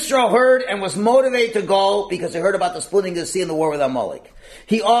 Yisro heard and was motivated to go because he heard about the splitting of the sea and the war with Amalek.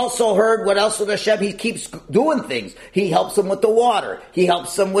 He also heard what else with Hashem. He keeps doing things. He helps them with the water. He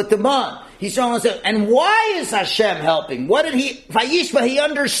helps them with the man. He's showing us, and why is Hashem helping? What did he, Vayishma, he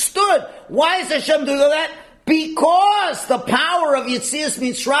understood. Why is Hashem doing that? Because the power of Yetzias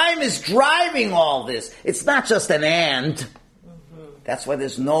Mitzrayim is driving all this. It's not just an and. Mm-hmm. That's why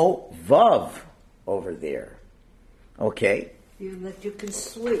there's no vav over there. Okay? You can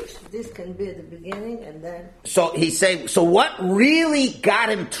switch. This can be at the beginning and then... So he's saying, so what really got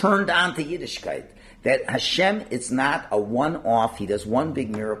him turned on to Yiddishkeit? That Hashem, it's not a one-off, he does one big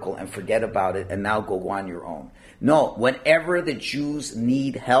miracle and forget about it and now go on your own. No, whenever the Jews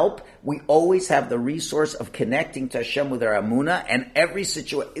need help, we always have the resource of connecting to Hashem with our Amunah, and every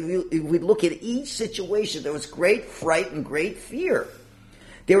situation, if we look at each situation, there was great fright and great fear.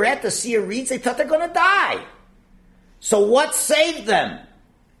 They were at the Sea of Reeds, they thought they're going to die. So what saved them?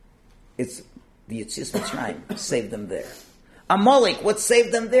 It's the Yetzias Mitzrayim saved them there. Amalek, what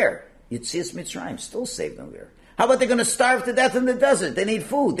saved them there? Yetzias Mitzrayim still saved them there. How about they're going to starve to death in the desert? They need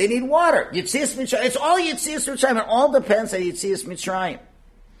food. They need water. Yetzias Mitzrayim. It's all Yetzias Mitzrayim. It all depends on Yetzias Mitzrayim.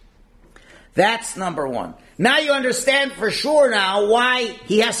 That's number one. Now you understand for sure now why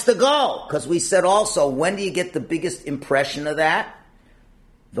he has to go. Because we said also, when do you get the biggest impression of that?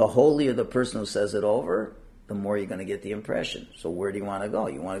 The holier the person who says it over, the more you're going to get the impression. So where do you want to go?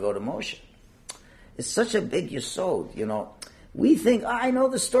 You want to go to Moshe. It's such a big yesod, you know. We think, I know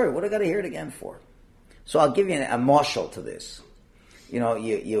the story. What do I got to hear it again for? So I'll give you a mashal to this. You know,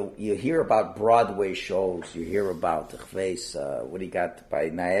 you hear about Broadway shows. You hear about what do you got by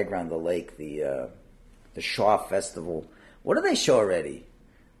Niagara on the Lake, the Shaw Festival. What do they show already?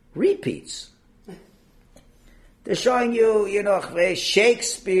 Repeats. They're showing you, you know,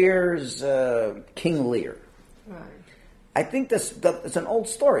 Shakespeare's King Lear. Right. I think it's an old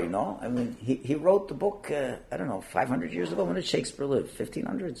story, no? I mean, he wrote the book, I don't know, 500 years ago. When did Shakespeare live?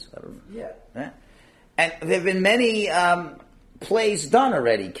 1500s? I don't know. Yeah. And there have been many plays done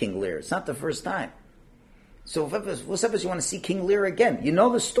already, King Lear. It's not the first time. So what's up if you want to see King Lear again? You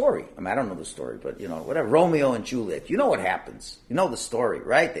know the story. I mean, I don't know the story, but, you know, whatever. Romeo and Juliet. You know what happens. You know the story,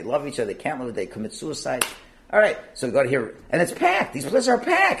 right? They love each other. They can't live. They commit suicide. All right, so we got to hear, and it's packed. These places are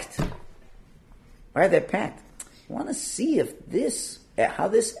packed. Why are they packed? I want to see how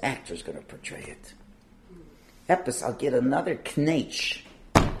this actor's going to portray it. Epis, I'll get another knetch.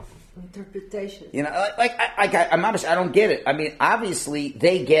 Interpretation. You know, I'm honest, I don't get it. I mean, obviously,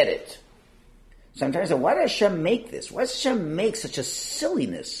 they get it. Sometimes I say, why does Hashem make this? Why does Hashem make such a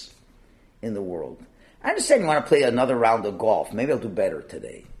silliness in the world? I understand you want to play another round of golf. Maybe I'll do better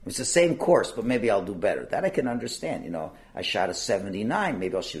today. It's the same course, but maybe I'll do better. That I can understand. You know, I shot a 79.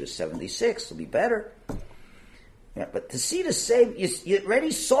 Maybe I'll shoot a 76. It'll be better. Yeah, but to see the same, you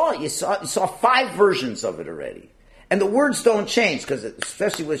already saw it. You saw 5 versions of it already. And the words don't change, because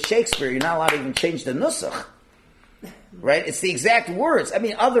especially with Shakespeare, you're not allowed to even change the nusach. Right? It's the exact words. I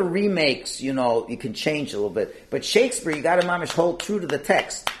mean, other remakes, you know, you can change a little bit. But Shakespeare, you got to mamish hold true to the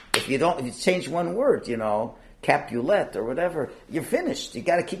text. If you change one word, you know, Capulet or whatever, you're finished. You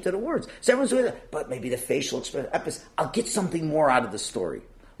got to keep to the words. So everyone's doing that. But maybe the facial expression. I'll get something more out of the story.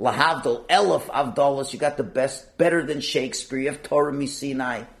 Lahavdol, Elef Avdolos, you got the best, better than Shakespeare. You have Torah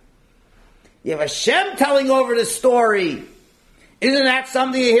Misinai. You have Hashem telling over the story. Isn't that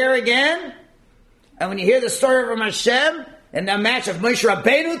something you hear again? And when you hear the story from Hashem, and that match of Moshe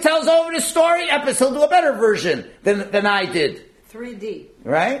Rabbeinu tells over the story, he'll do a better version than I did. 3D.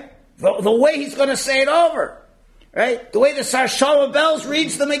 Right? The way he's going to say it over. Right? The way the Sar Shalom Bells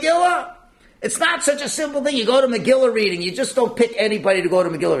reads the Megillah. It's not such a simple thing. You go to Megillah reading. You just don't pick anybody to go to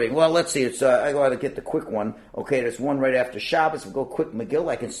Megillah reading. Well, let's see. It's I got to get the quick one. Okay, there's one right after Shabbos. We'll go quick Megillah.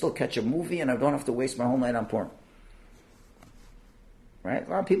 I can still catch a movie, and I don't have to waste my whole night on porn. Right? A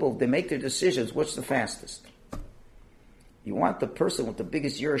lot of people, they make their decisions. What's the fastest? You want the person with the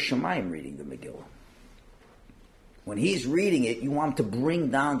biggest Yiras Shamayim reading the Megillah. When he's reading it, you want him to bring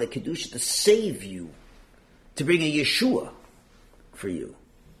down the Kedusha to save you, to bring a Yeshua for you.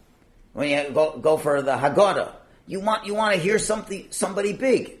 When you go for the Haggadah, you want to hear somebody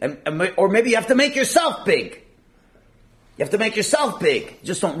big, or maybe you have to make yourself big. You have to make yourself big.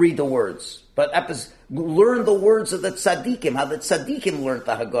 Just don't read the words, but learn the words of the Tzaddikim, how the Tzaddikim learned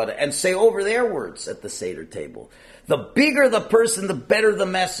the Haggadah, and say over their words at the Seder table. The bigger the person, the better the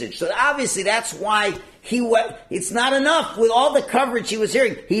message. So obviously that's why it's not enough with all the coverage he was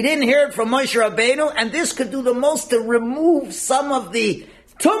hearing. He didn't hear it from Moshe Rabbeinu, and this could do the most to remove some of the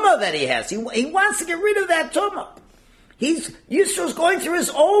tumah that he has. He wants to get rid of that tumah. Yisro's going through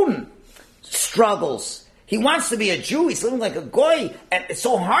his own struggles. He wants to be a Jew. He's living like a goy. And it's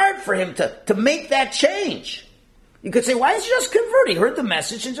so hard for him to make that change. You could say, why is he just convert? He heard the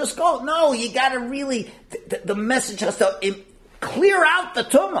message and just go. No, you got to really, the message has to clear out the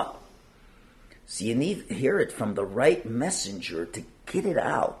tumah. So you need to hear it from the right messenger to get it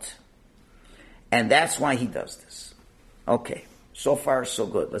out. And that's why he does this. Okay, so far so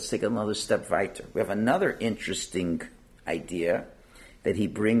good. Let's take another step weiter. We have another interesting idea that he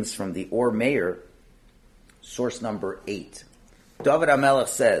brings from the Or Meir, source number 8. David HaMelech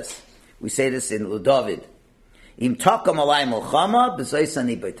says, we say this in Ludavid, Im takam alai milchama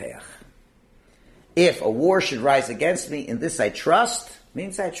b'zoisani b'teach. If a war should rise against me, in this I trust,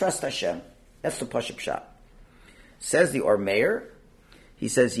 means I trust Hashem. That's the Pashup shot. Says the Or Meir, he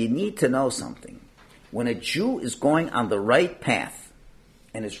says you need to know something. When a Jew is going on the right path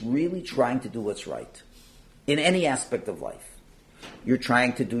and is really trying to do what's right, in any aspect of life, you're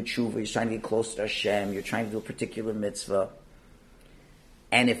trying to do tshuva, you're trying to get close to Hashem, you're trying to do a particular mitzvah,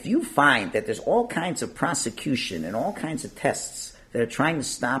 and if you find that there's all kinds of prosecution and all kinds of tests that are trying to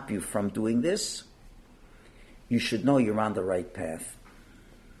stop you from doing this, you should know you're on the right path.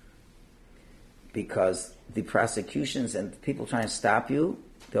 Because the prosecutions and people trying to stop you,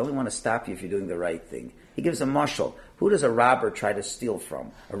 they only want to stop you if you're doing the right thing. He gives a mashal. Who does a robber try to steal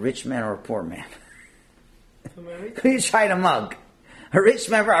from? A rich man or a poor man? Who you try to mug? A rich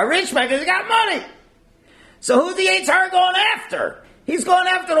man because he got money. So who's the Yitzhar going after? He's going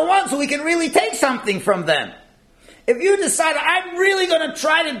after the ones who he can really take something from them. If you decide, I'm really going to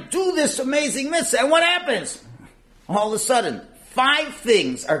try to do this amazing mitzvah, and what happens? All of a sudden, 5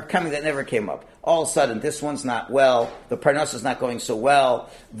 things are coming that never came up. All of a sudden, this one's not well, the parsha is not going so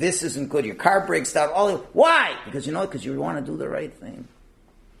well, this isn't good, your car breaks down. Why? Because you want to do the right thing.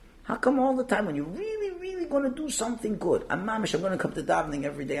 How come all the time when you're really, really going to do something good, I'm going to come to davening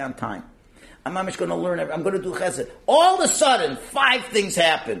every day on time. I'm going to learn, I'm going to do chesed. All of a sudden, 5 things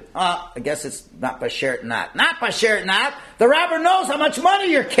happen. I guess it's not bashert not. Not bashert not. The robber knows how much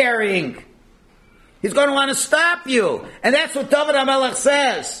money you're carrying. He's going to want to stop you. And that's what David HaMelech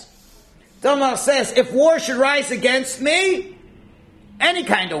says. David HaMelech says, if war should rise against me, any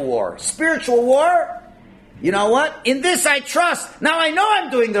kind of war, spiritual war, you know what? In this I trust. Now I know I'm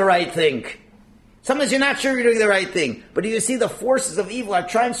doing the right thing. Sometimes you're not sure you're doing the right thing. But if you see the forces of evil are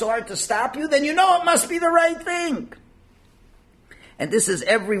trying so hard to stop you, then you know it must be the right thing. And this is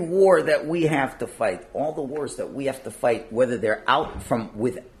every war that we have to fight. All the wars that we have to fight, whether they're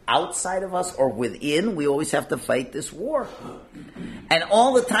outside of us or within, we always have to fight this war. And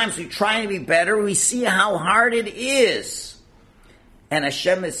all the times we try to be better, we see how hard it is. And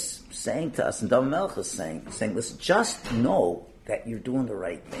Hashem is saying to us, and David HaMelech is saying, listen, just know that you're doing the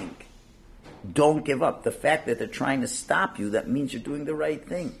right thing. Don't give up. The fact that they're trying to stop you, that means you're doing the right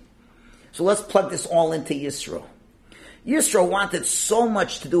thing. So let's plug this all into Yisro. Yisro wanted so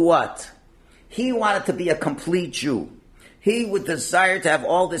much to do what? He wanted to be a complete Jew. He would desire to have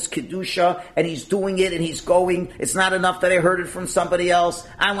all this Kedusha, and he's doing it, and he's going. It's not enough that I heard it from somebody else.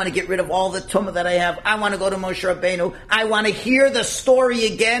 I want to get rid of all the tumah that I have. I want to go to Moshe Rabbeinu. I want to hear the story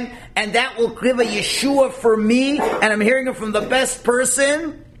again, and that will give a Yeshua for me, and I'm hearing it from the best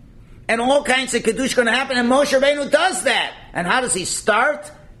person, and all kinds of Kedusha going to happen, and Moshe Rabbeinu does that. And how does he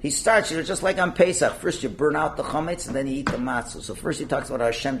start? He starts, just like on Pesach. First you burn out the chametz, and then you eat the matzah. So first he talks about how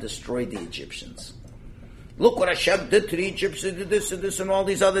Hashem destroyed the Egyptians. Look what Hashem did to the Egyptians, did this and all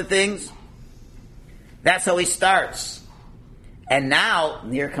these other things. That's how he starts. And now,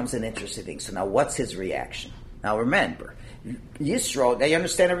 here comes an interesting thing. So now what's his reaction? Now remember, Yisro, now you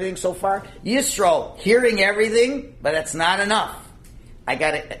understand everything so far? Yisro, hearing everything, but that's not enough.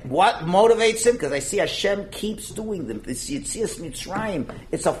 What motivates him? Because I see Hashem keeps doing them. It's Yetzias Mitzrayim.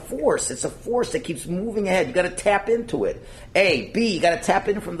 It's a force that keeps moving ahead. You got to tap into it. A, B, you got to tap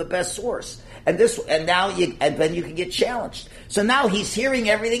in from the best source. And then you can get challenged. So now he's hearing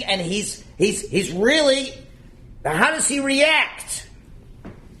everything, and he's really. Now how does he react?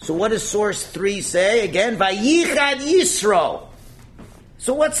 So what does source 3 say again? Vayichad Yisro.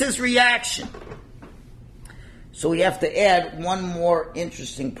 So what's his reaction? So we have to add one more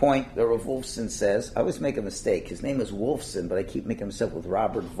interesting point that Rav Wolfson says. I always make a mistake. His name is Wolfson, but I keep making himself with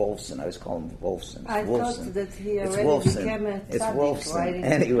Robert Wolfson. I always call him Wolfson. I Wolfson. thought that he already became a It's Tzaddik, Wolfson.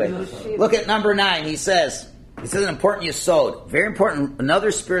 Anyway, look at number 9. He says an important yesod. Very important.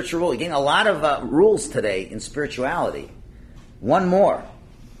 Another spiritual rule. You're getting a lot of rules today in spirituality. One more.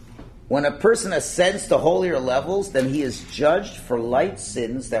 When a person ascends to holier levels, then he is judged for light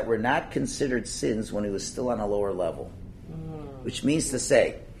sins that were not considered sins when he was still on a lower level. Which means to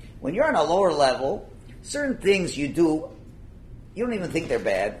say, when you're on a lower level, certain things you do, you don't even think they're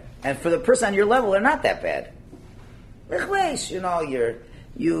bad. And for the person on your level, they're not that bad. You know,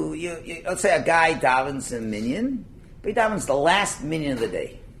 you let's say a guy davens a minyan, but he davens the last minyan of the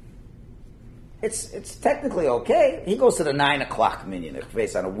day. It's technically okay. He goes to the 9 o'clock minyan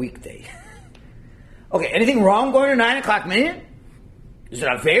based on a weekday. Okay, anything wrong going to 9 o'clock minyan? Is it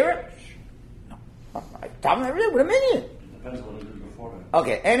unfair? No. I daven every day with a minyan. Depends on what he did before that.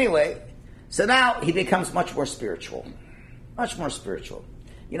 Okay, anyway, so now he becomes much more spiritual. Much more spiritual.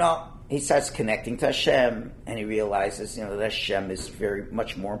 You know, he starts connecting to Hashem, and he realizes, you know, that Hashem is very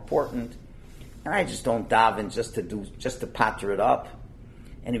much more important. And I just don't daven just to patter it up.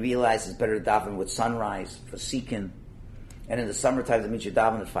 And he realizes it's better to daven with sunrise for seeking. And in the summertime, that means you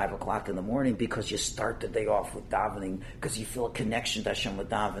daven at 5 o'clock in the morning because you start the day off with davening because you feel a connection to Hashem with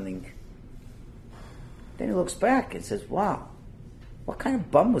davening. Then he looks back and says, wow, what kind of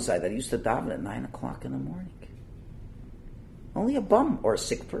bum was I that used to daven at 9 o'clock in the morning? Only a bum or a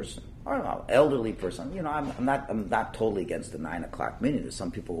sick person. Or an elderly person. You know, I'm not totally against the 9 o'clock minyan. There's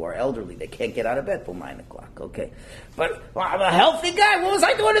some people who are elderly. They can't get out of bed till 9 o'clock. Okay. But I'm a healthy guy. What was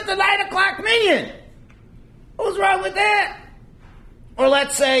I doing at the 9 o'clock minyan? What's wrong with that? Or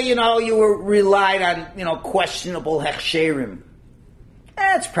let's say, you know, you were relied on, you know, questionable hechsherim.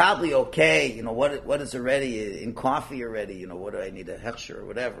 It's probably okay. You know, what is already in coffee already? You know, what do I need, a hechsher or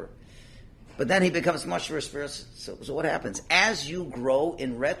whatever? But then he becomes much more spiritual. So what happens? As you grow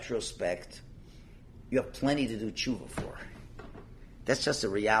in retrospect, you have plenty to do tshuva for. That's just a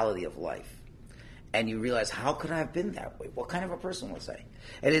reality of life. And you realize, how could I have been that way? What kind of a person was I?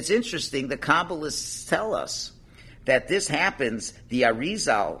 And it's interesting, the Kabbalists tell us that this happens, the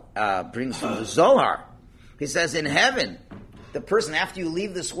Arizal brings from the Zohar. He says, in heaven, the person, after you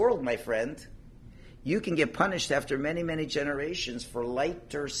leave this world, my friend, you can get punished after many, many generations for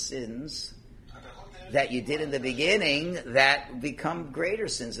lighter sins that you did in the beginning that become greater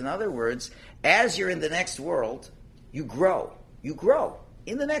sins. In other words, as you're in the next world, you grow. You grow.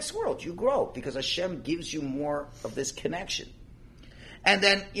 In the next world, you grow because Hashem gives you more of this connection. And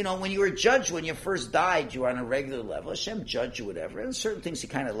then, you know, when you were judged, when you first died, you were on a regular level. Hashem judged you, whatever. And certain things he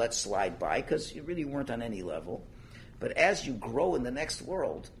kind of let slide by because you really weren't on any level. But as you grow in the next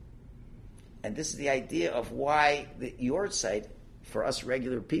world, and this is the idea of why the yortzeit, for us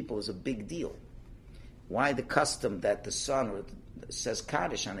regular people, is a big deal. Why the custom that the son says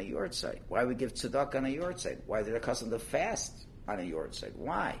Kaddish on a yortzeit? Why we give tzedakah on a yortzeit? Why they're accustomed to fast on a yortzeit?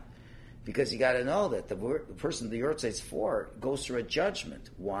 Why? Because you got to know that the person the yortzeit's for goes through a judgment.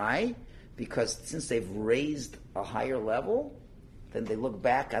 Why? Because since they've raised a higher level, then they look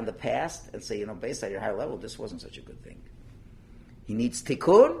back on the past and say, you know, based on your higher level, this wasn't such a good thing. He needs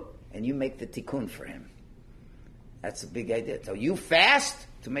tikkun, and you make the tikkun for him. That's a big idea. So you fast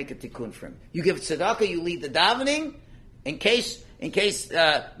to make a tikkun for him. You give tzedakah, you lead the davening. In case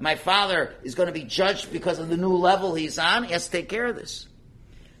my father is going to be judged because of the new level he's on, he has to take care of this.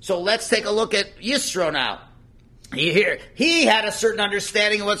 So let's take a look at Yisro now. He had a certain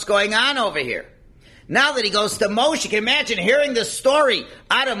understanding of what's going on over here. Now that he goes to Moshe, you can imagine hearing the story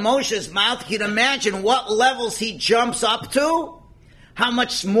out of Moshe's mouth. You can imagine what levels he jumps up to. How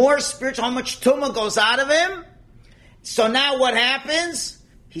much more spiritual, how much tumah goes out of him. So now what happens?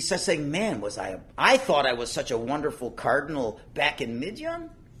 He starts saying, man, I thought I was such a wonderful cardinal back in Midian.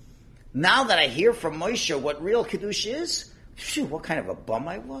 Now that I hear from Moshe what real Kiddush is, phew, what kind of a bum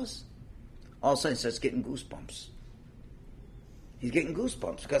I was. All of a sudden he starts getting goosebumps. He's getting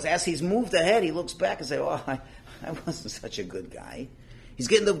goosebumps because as he's moved ahead, he looks back and says, oh, I wasn't such a good guy. He's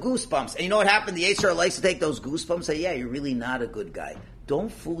getting the goosebumps. And you know what happened? The Yisro likes to take those goosebumps and say, yeah, you're really not a good guy.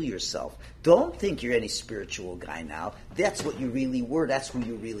 Don't fool yourself. Don't think you're any spiritual guy now. That's what you really were. That's who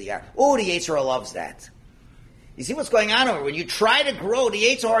you really are. Oh, the Yisro loves that. You see what's going on over here? When you try to grow, the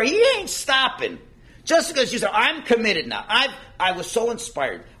Yisro, he ain't stopping. Just because you say, I'm committed now. I was so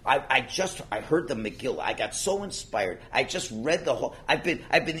inspired. I heard the Megillah. I got so inspired. I just read the whole. I've been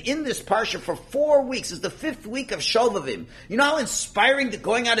in this parsha for 4 weeks. It's the 5th week of Shovavim. You know how inspiring the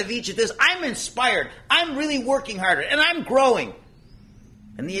going out of Egypt is? I'm inspired. I'm really working harder, and I'm growing.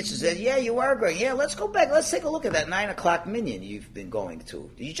 And the Yisro said, yeah, you are growing. Yeah, let's go back. Let's take a look at that 9 o'clock minyan you've been going to.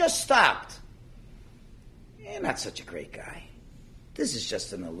 You just stopped. You're not such a great guy. This is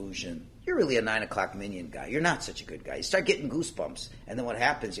just an illusion. You're really a 9 o'clock minyan guy. You're not such a good guy. You start getting goosebumps. And then what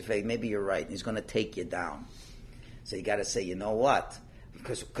happens? You say, maybe you're right. And he's going to take you down. So you got to say, you know what?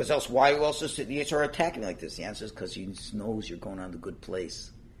 Because else, why else is the Yisro attacking me like this? The answer is because he knows you're going on the good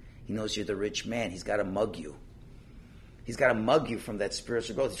place. He knows you're the rich man. He's got to mug you. He's got to mug you from that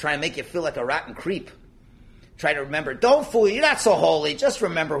spiritual growth. He's trying to make you feel like a rotten creep. Try to remember. Don't fool you. You're not so holy. Just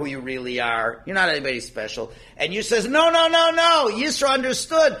remember who you really are. You're not anybody special. And you says, no. Yisro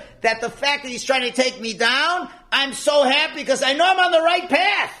understood that the fact that he's trying to take me down, I'm so happy because I know I'm on the right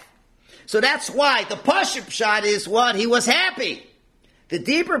path. So that's why the parsha pshat is what? He was happy. The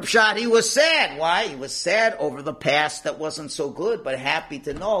deeper pshat, he was sad. Why? He was sad over the past that wasn't so good, but happy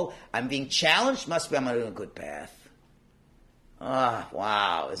to know I'm being challenged. Must be I'm on a good path. Ah,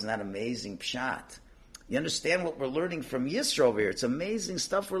 wow. Isn't that amazing pshat? You understand what we're learning from Yisro over here? It's amazing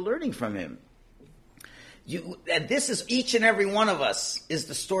stuff we're learning from him. And this is each and every one of us is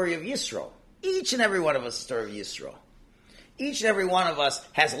the story of Yisro. Each and every one of us is the story of Yisro. Each and every one of us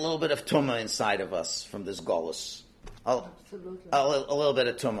has a little bit of tumah inside of us from this golus. A little bit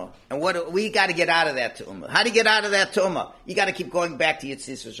of tumah. And we got to get out of that tumah. How do you get out of that tumah? You got to keep going back to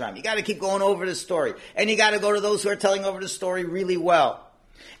Yitzis Rasham. You got to keep going over the story. And you got to go to those who are telling over the story really well.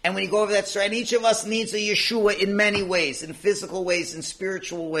 And when you go over that story, and each of us needs a Yeshua in many ways, in physical ways, in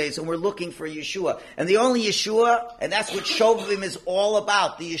spiritual ways, and we're looking for a Yeshua. And the only Yeshua, and that's what Shovim is all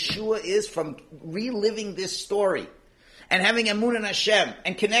about, the Yeshua is from reliving this story. And having emunah in Hashem,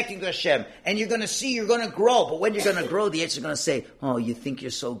 and connecting to Hashem. And you're going to see, you're going to grow. But when you're going to grow, the Yetzer is going to say, oh, you think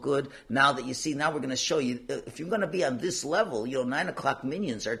you're so good? Now that you see, now we're going to show you, if you're going to be on this level, 9 o'clock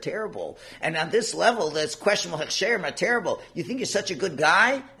minions are terrible. And on this level, there's questionable hechsherim are terrible. You think you're such a good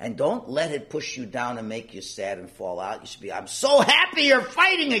guy? And don't let it push you down and make you sad and fall out. You should be, I'm so happy you're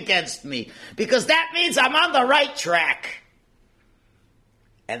fighting against me. Because that means I'm on the right track.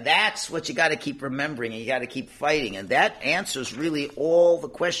 And that's what you got to keep remembering, and you got to keep fighting. And that answers really all the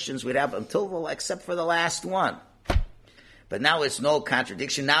questions we'd have except for the last one. But now it's no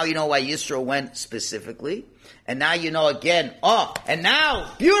contradiction. Now you know why Yisro went specifically. And now you know again, and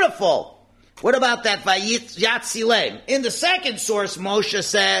now, beautiful. What about that Vayatzilem? In the second source, Moshe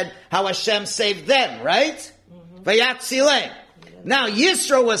said how Hashem saved them, right? Vayatzilem. Now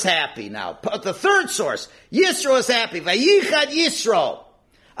Yisro was happy now. The third source, Yisro was happy. Vayichad Yisro.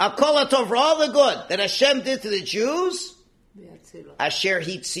 I'll call it over all the good that Hashem did to the Jews, Asher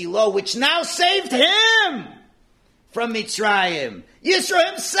Hitzilo, which now saved him from Mitzrayim. Yisro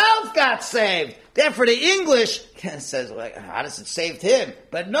himself got saved. Therefore, the English says, like, how does it save him?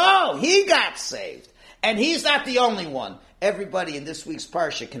 But no, he got saved. And he's not the only one. Everybody in this week's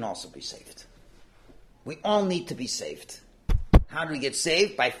parsha can also be saved. We all need to be saved. How do we get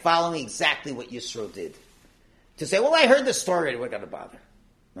saved? By following exactly what Yisro did. To say, well, I heard the story, we're going to bother.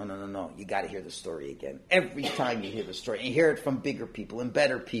 No. You got to hear the story again. Every time you hear the story, and you hear it from bigger people and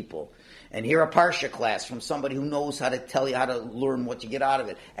better people, and hear a parsha class from somebody who knows how to tell you how to learn what you get out of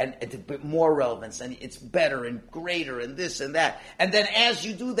it, and it's a bit more relevance, and it's better and greater, and this and that. And then as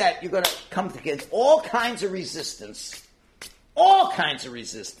you do that, you're going to come against all kinds of resistance. All kinds of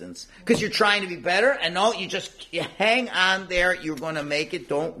resistance. Because you're trying to be better, and no, you hang on there, you're going to make it,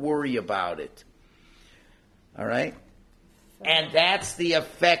 don't worry about it. All right? And that's the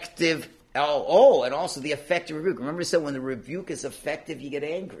effective, and also the effective rebuke. Remember I said when the rebuke is effective, you get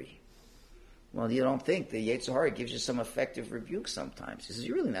angry. Well, you don't think. The Yetzer Hara gives you some effective rebuke sometimes. He says,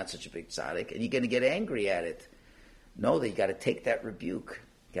 you're really not such a big tzaddik, and you're going to get angry at it. No, that you got to take that rebuke.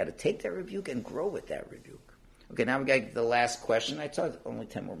 You got to take that rebuke and grow with that rebuke. Okay, now we got to get to the last question. I told only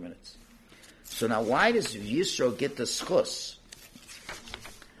 10 more minutes. So now why does Yisro get the schus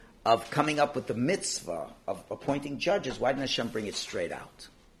of coming up with the mitzvah of appointing judges? Why didn't Hashem bring it straight out?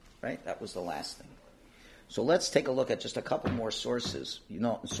 Right? That was the last thing. So let's take a look at just a couple more sources.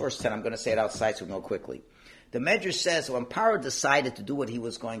 Source 10, I'm going to say it outside so we go quickly. The Medrash says when Paro decided to do what he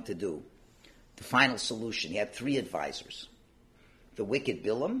was going to do, the final solution, he had 3 advisors. The wicked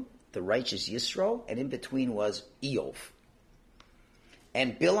Bilam, the righteous Yisro, and in between was Eov.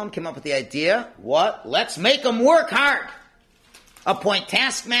 And Bilam came up with the idea, what? Let's make them work hard. Appoint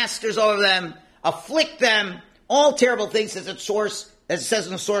taskmasters over them, afflict them, all terrible things as it says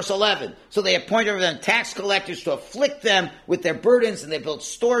in source 11. So they appoint over them tax collectors to afflict them with their burdens, and they built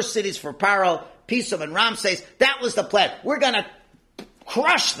store cities for Paro, Pisum, and Ramses. That was the plan. We're going to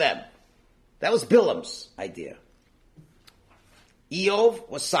crush them. That was Bilam's idea. Eov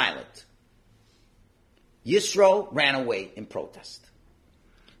was silent. Yisro ran away in protest.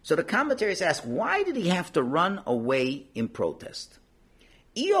 So the commentaries ask, why did he have to run away in protest?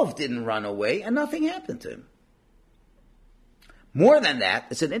 Eov didn't run away, and nothing happened to him. More than that,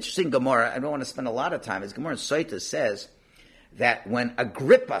 it's an interesting Gemara. I don't want to spend a lot of time. It's Gemara in Soita says that when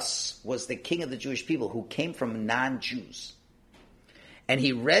Agrippus was the king of the Jewish people who came from non-Jews, and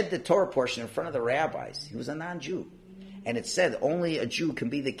he read the Torah portion in front of the rabbis, he was a non-Jew, and it said only a Jew can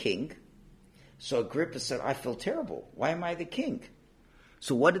be the king. So Agrippa said, I feel terrible. Why am I the king?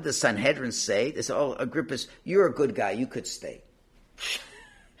 So what did the Sanhedrin say? They said, oh, Agrippus, you're a good guy. You could stay.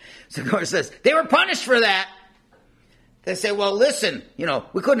 So the Gemara says, they were punished for that. They say, well, listen,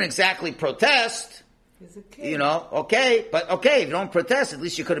 we couldn't exactly protest. He's a king. If you don't protest, at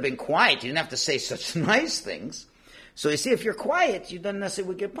least you could have been quiet. You didn't have to say such nice things. So you see, if you're quiet, you don't necessarily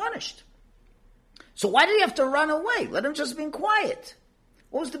would get punished. So why did he have to run away? Let him just be quiet.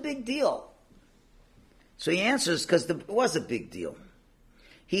 What was the big deal? So he answers, because it was a big deal.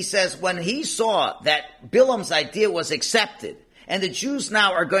 He says, when he saw that Bilam's idea was accepted, and the Jews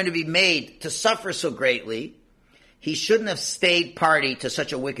now are going to be made to suffer so greatly, he shouldn't have stayed party to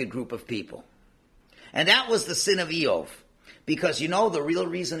such a wicked group of people. And that was the sin of Eov. Because the real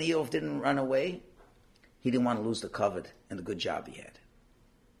reason Eov didn't run away? He didn't want to lose the kavod and the good job he had.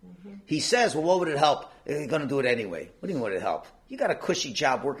 Mm-hmm. He says, well, what would it help? They're going to do it anyway. What do you mean, what would it help? You got a cushy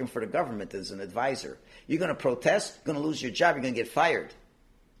job working for the government as an advisor. You're going to protest, you're going to lose your job, you're going to get fired.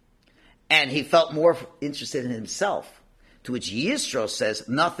 And he felt more interested in himself. To which Yisro says,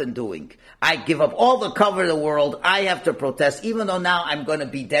 nothing doing. I give up all the cover of the world. I have to protest, even though now I'm going to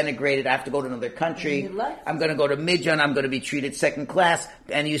be denigrated. I have to go to another country. I'm going to go to Midian. I'm going to be treated second class.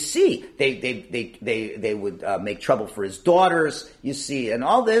 And you see, they would make trouble for his daughters. You see, and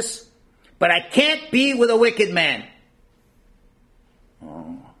all this. But I can't be with a wicked man.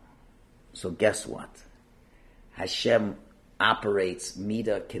 Oh. So guess what? Hashem operates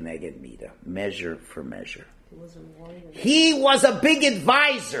mida keneged mida, measure for measure. He was a big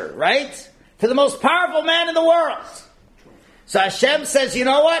advisor, right? To the most powerful man in the world. So Hashem says, you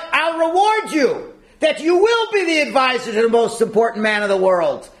know what? I'll reward you. That you will be the advisor to the most important man of the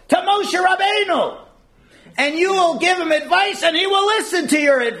world. To Moshe Rabbeinu. And you will give him advice and he will listen to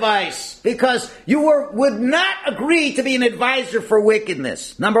your advice. Because you would not agree to be an advisor for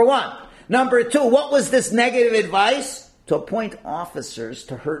wickedness. Number one. Number two, what was this negative advice? To appoint officers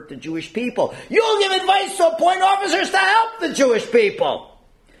to hurt the Jewish people. You'll give advice to appoint officers to help the Jewish people.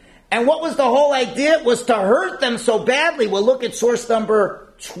 And what was the whole idea? It was to hurt them so badly. Well, look at source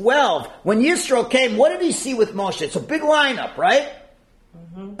number 12. When Yisro came, what did he see with Moshe? It's a big lineup, right?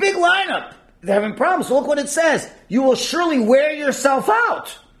 Mm-hmm. Big lineup. They're having problems. So look what it says. You will surely wear yourself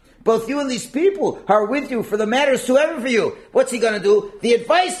out. Both you and these people who are with you, for the matters to ever for you. What's he going to do? The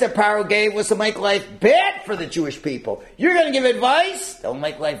advice that Paro gave was to make life bad for the Jewish people. You're going to give advice that will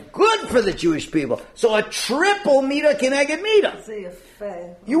make life good for the Jewish people. So a triple mida keneged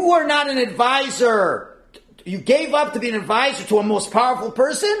mida. You were not an advisor. You gave up to be an advisor to a most powerful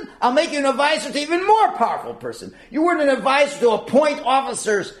person. I'll make you an advisor to an even more powerful person. You weren't an advisor to appoint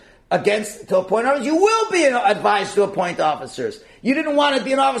officers you will be an advisor to appoint officers. You didn't want to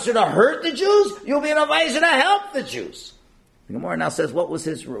be an officer to hurt the Jews. You'll be an advisor to help the Jews. The Gemara now says,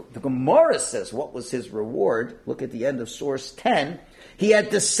 the Gemara says, what was his reward? Look at the end of source 10. He had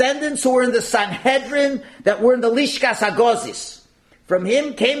descendants who were in the Sanhedrin that were in the Lishkas Hagozis. From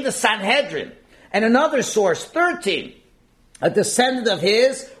him came the Sanhedrin. And another source, 13. A descendant of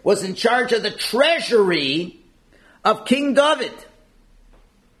his was in charge of the treasury of King David.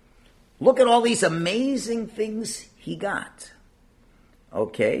 Look at all these amazing things he got.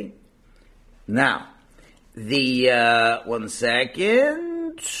 Okay. Now, one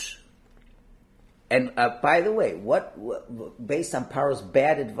second. And by the way, what based on Paro's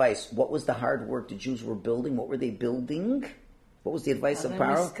bad advice, what was the hard work the Jews were building? What were they building? What was the advice of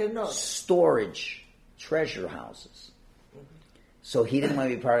Paro? Storage, treasure houses. Mm-hmm. So he didn't want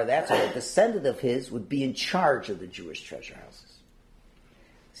to be part of that. So a descendant of his would be in charge of the Jewish treasure houses.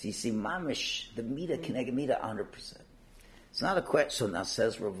 So you see, mamish, the mida keneged mida, 100%. It's not a question. So now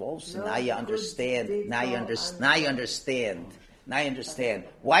says Rav Wolfson. Now you understand. Now you understand.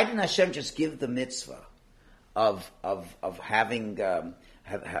 Why didn't Hashem just give the mitzvah of having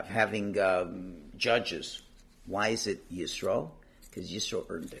judges? Why is it Yisro? Because Yisro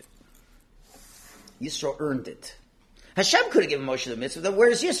earned it. Yisro earned it. Hashem could have given Moshe the mitzvah. Then where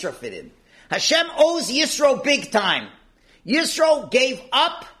does Yisro fit in? Hashem owes Yisro big time. Yisro gave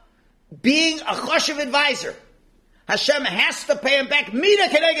up being a choshev advisor. Hashem has to pay him back mida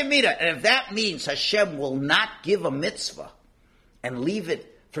keneged mida. And if that means Hashem will not give a mitzvah and leave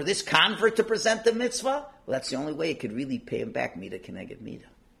it for this convert to present the mitzvah, well, that's the only way it could really pay him back mida keneged mida.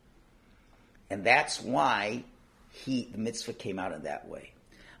 And that's why the mitzvah came out in that way.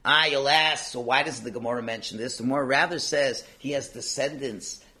 You'll ask, so why does the Gemara mention this? The Gemara rather says he has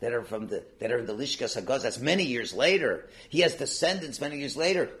descendants that are in the Lishkas Hagaz. That's many years later. He has descendants many years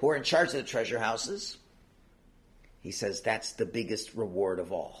later who are in charge of the treasure houses. He says that's the biggest reward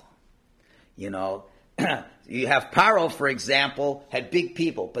of all. You have Paro, for example, had big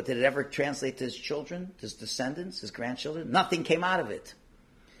people, but did it ever translate to his children, his descendants, his grandchildren? Nothing came out of it.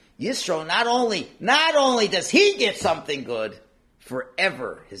 Yisro, not only does he get something good,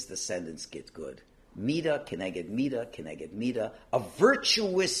 forever his descendants get good. Mida keneged mida keneged mida, a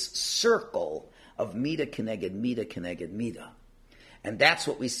virtuous circle of mida keneged mida keneged mida. And that's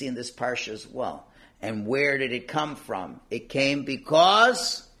what we see in this parsha as well. And where did it come from? It came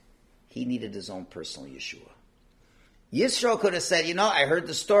because he needed his own personal Yeshua. Yisro could have said, I heard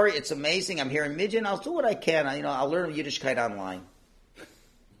the story, it's amazing, I'm here in Midian, I'll do what I can, I'll learn Yiddishkeit online.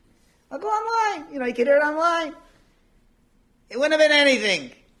 I'll go online, you can hear it online. It wouldn't have been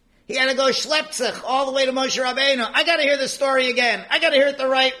anything. He had to go shlepzich all the way to Moshe Rabbeinu. I got to hear the story again. I got to hear it the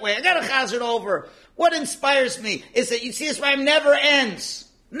right way. I got to chaz it over. What inspires me is that you see this rhyme never ends.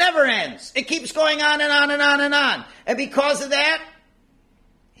 Never ends. It keeps going on and on and on and on. And because of that,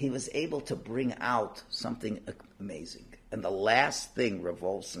 he was able to bring out something amazing. And the last thing, Rav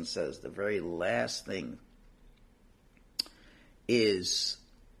Wolfson says, the very last thing is,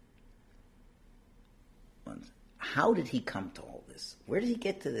 how did he come to all this? Where did he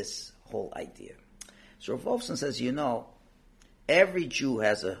get to this whole idea? So Rav Wolfson says, every Jew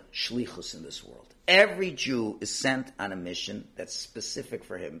has a shlichus in this world. Every Jew is sent on a mission that's specific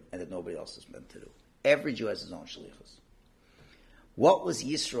for him and that nobody else is meant to do. Every Jew has his own shlichus. What was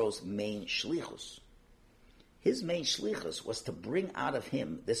Yisro's main shlichus? His main shlichus was to bring out of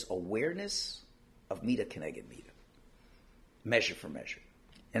him this awareness of mida keneged mida. Measure for measure.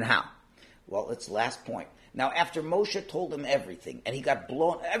 And how? Well, it's the last point. Now, after Moshe told him everything, and he got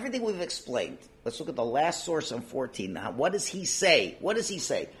blown, everything we've explained, let's look at the last source on 14. Now, what does he say?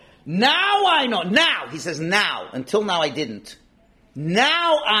 Now I know. Now, he says now. Until now I didn't.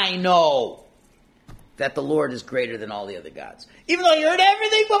 Now I know that the Lord is greater than all the other gods. Even though you heard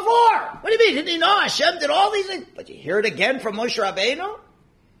everything before. What do you mean? Didn't you know Hashem did all these things? But you hear it again from Moshe Rabbeinu?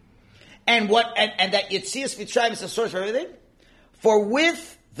 And that Yitzias Mitzrayim is the source for everything? For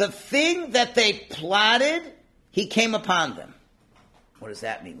with the thing that they plotted, he came upon them. What does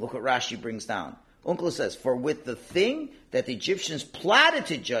that mean? Look what Rashi brings down. Uncle says, for with the thing that the Egyptians plotted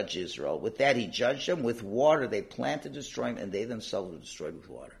to judge Israel, with that he judged them. With water they planned to destroy him, and they themselves were destroyed with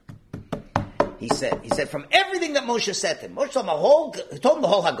water. He said, from everything that Moshe said to him, Moshe told him the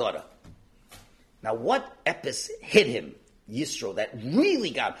whole Haggadah. Now what epis hit him, Yisro, that really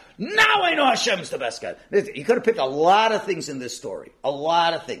got him? Now I know Hashem is the best God. He could have picked a lot of things in this story. A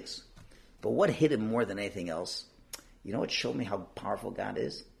lot of things. But what hit him more than anything else? You know what showed me how powerful God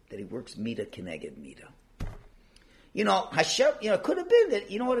is? That he works mida keneged mida. Hashem, it could have been that,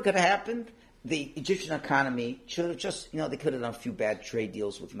 what could have happened? The Egyptian economy should have just, they could have done a few bad trade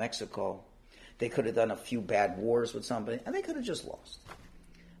deals with Mexico. They could have done a few bad wars with somebody, and they could have just lost.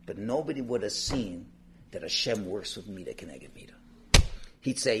 But nobody would have seen that Hashem works with mida keneged mida.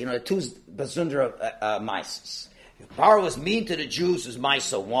 He'd say, two Bazundra Mises. If Paro was mean to the Jews, was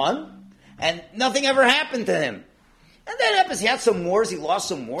Misa one, and nothing ever happened to him. And then happens, he had some wars, he lost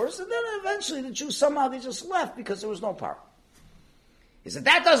some wars, and then eventually the Jews somehow they just left because there was no power. He said,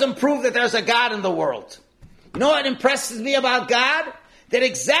 that doesn't prove that there's a God in the world. You know what impresses me about God? That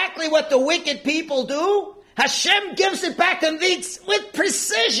exactly what the wicked people do, Hashem gives it back to them with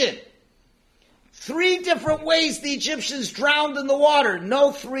precision. 3 different ways the Egyptians drowned in the water.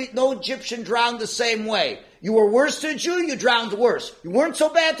 No Egyptian drowned the same way. You were worse to a Jew, you drowned worse. You weren't so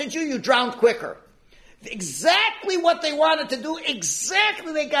bad to a Jew, you drowned quicker. Exactly what they wanted to do,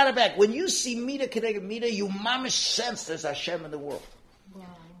 exactly they got it back. When you see mida keneged mida, you mamish sense there's Hashem in the world. Wow.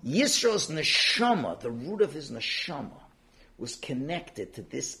 Yisro's neshama, the root of his neshama, was connected to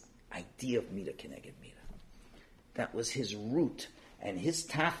this idea of mida keneged mida. That was his root, and his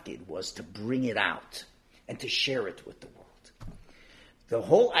tafkid was to bring it out and to share it with the world. The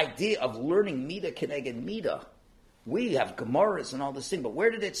whole idea of learning mida keneged mida, we have Gemaras and all this thing, but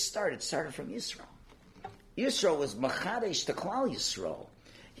where did it start? It started from Yisro. Yisro was machadesh to Klal Yisrael.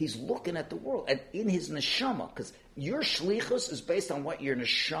 He's looking at the world and in his neshama, because your shlichus is based on what your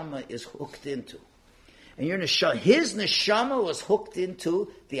neshama is hooked into. And his neshama was hooked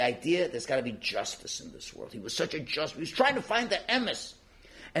into the idea there's got to be justice in this world. He was such a just. He was trying to find the emes,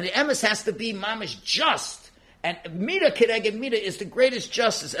 and the emes has to be mamish just. And mida keneged mida is the greatest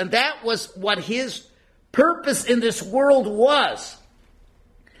justice, and that was what his purpose in this world was.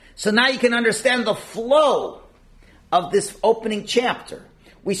 So now you can understand the flow of this opening chapter.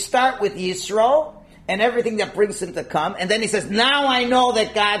 We start with Yisro and everything that brings him to come. And then he says, now I know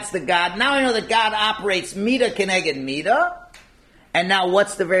that God's the God. Now I know that God operates mida keneged mida. And now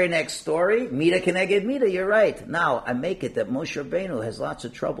what's the very next story? Mida keneged mida, you're right. Now I make it that Moshe Rabbeinu has lots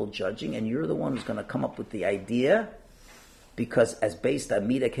of trouble judging, and you're the one who's going to come up with the idea. Because as based on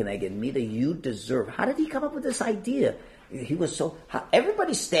mida keneged mida, you deserve. How did he come up with this idea? he was so...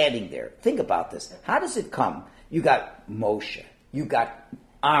 everybody's standing there. Think about this. How does it come? You got Moshe. You got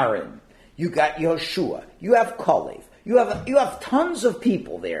Aaron. You got Yoshua. You have Kalev. You have tons of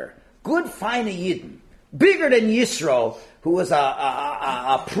people there. Good, fine Yidden. Bigger than Yisro, who was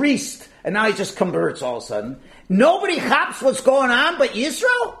a priest, and now he just converts all of a sudden. Nobody hops what's going on but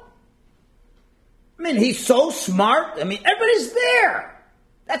Yisro? I mean, he's so smart. I mean, everybody's there.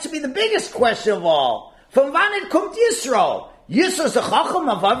 That should be the biggest question of all. From wann kommt Yisro? Yisro's the chacham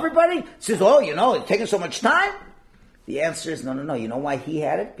of everybody? Says, it's taking so much time? The answer is no. You know why he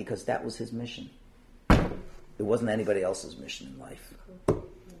had it? Because that was his mission. It wasn't anybody else's mission in life.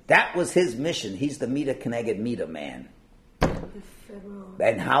 That was his mission. He's the Mida Keneged Mida man.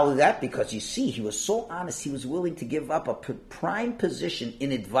 And how is that? Because you see, he was so honest, he was willing to give up a prime position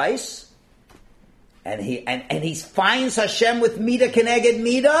in advice, and he finds Hashem with Mida Keneged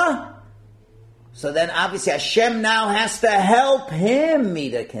Mida. So then obviously Hashem now has to help him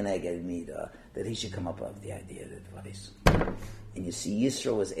Mida Keneged Mida, that he should come up with the idea of advice. And you see,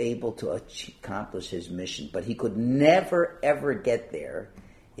 Yisro was able to accomplish his mission, but he could never ever get there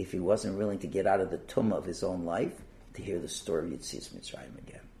if he wasn't willing to get out of the tumah of his own life to hear the story of Yetzias Mitzrayim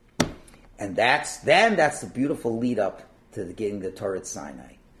again. And that's the beautiful lead up to getting the Torah at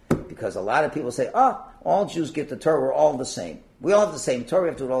Sinai. Because a lot of people say, all Jews get the Torah, we're all the same. We all have the same Torah, we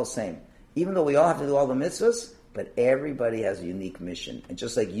have to do it all the same. Even though we all have to do all the mitzvahs, but everybody has a unique mission. And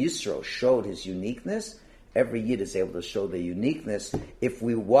just like Yisro showed his uniqueness, every Yid is able to show their uniqueness. If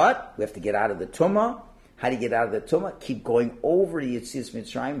we what? We have to get out of the tumah. How do you get out of the tumah? Keep going over to Yetzias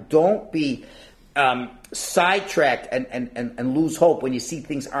Mitzrayim. Don't be sidetracked and lose hope when you see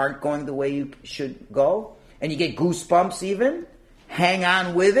things aren't going the way you should go. And you get goosebumps even. Hang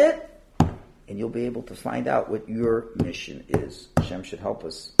on with it. And you'll be able to find out what your mission is. Hashem should help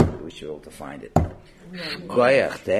us. We should be able to find it.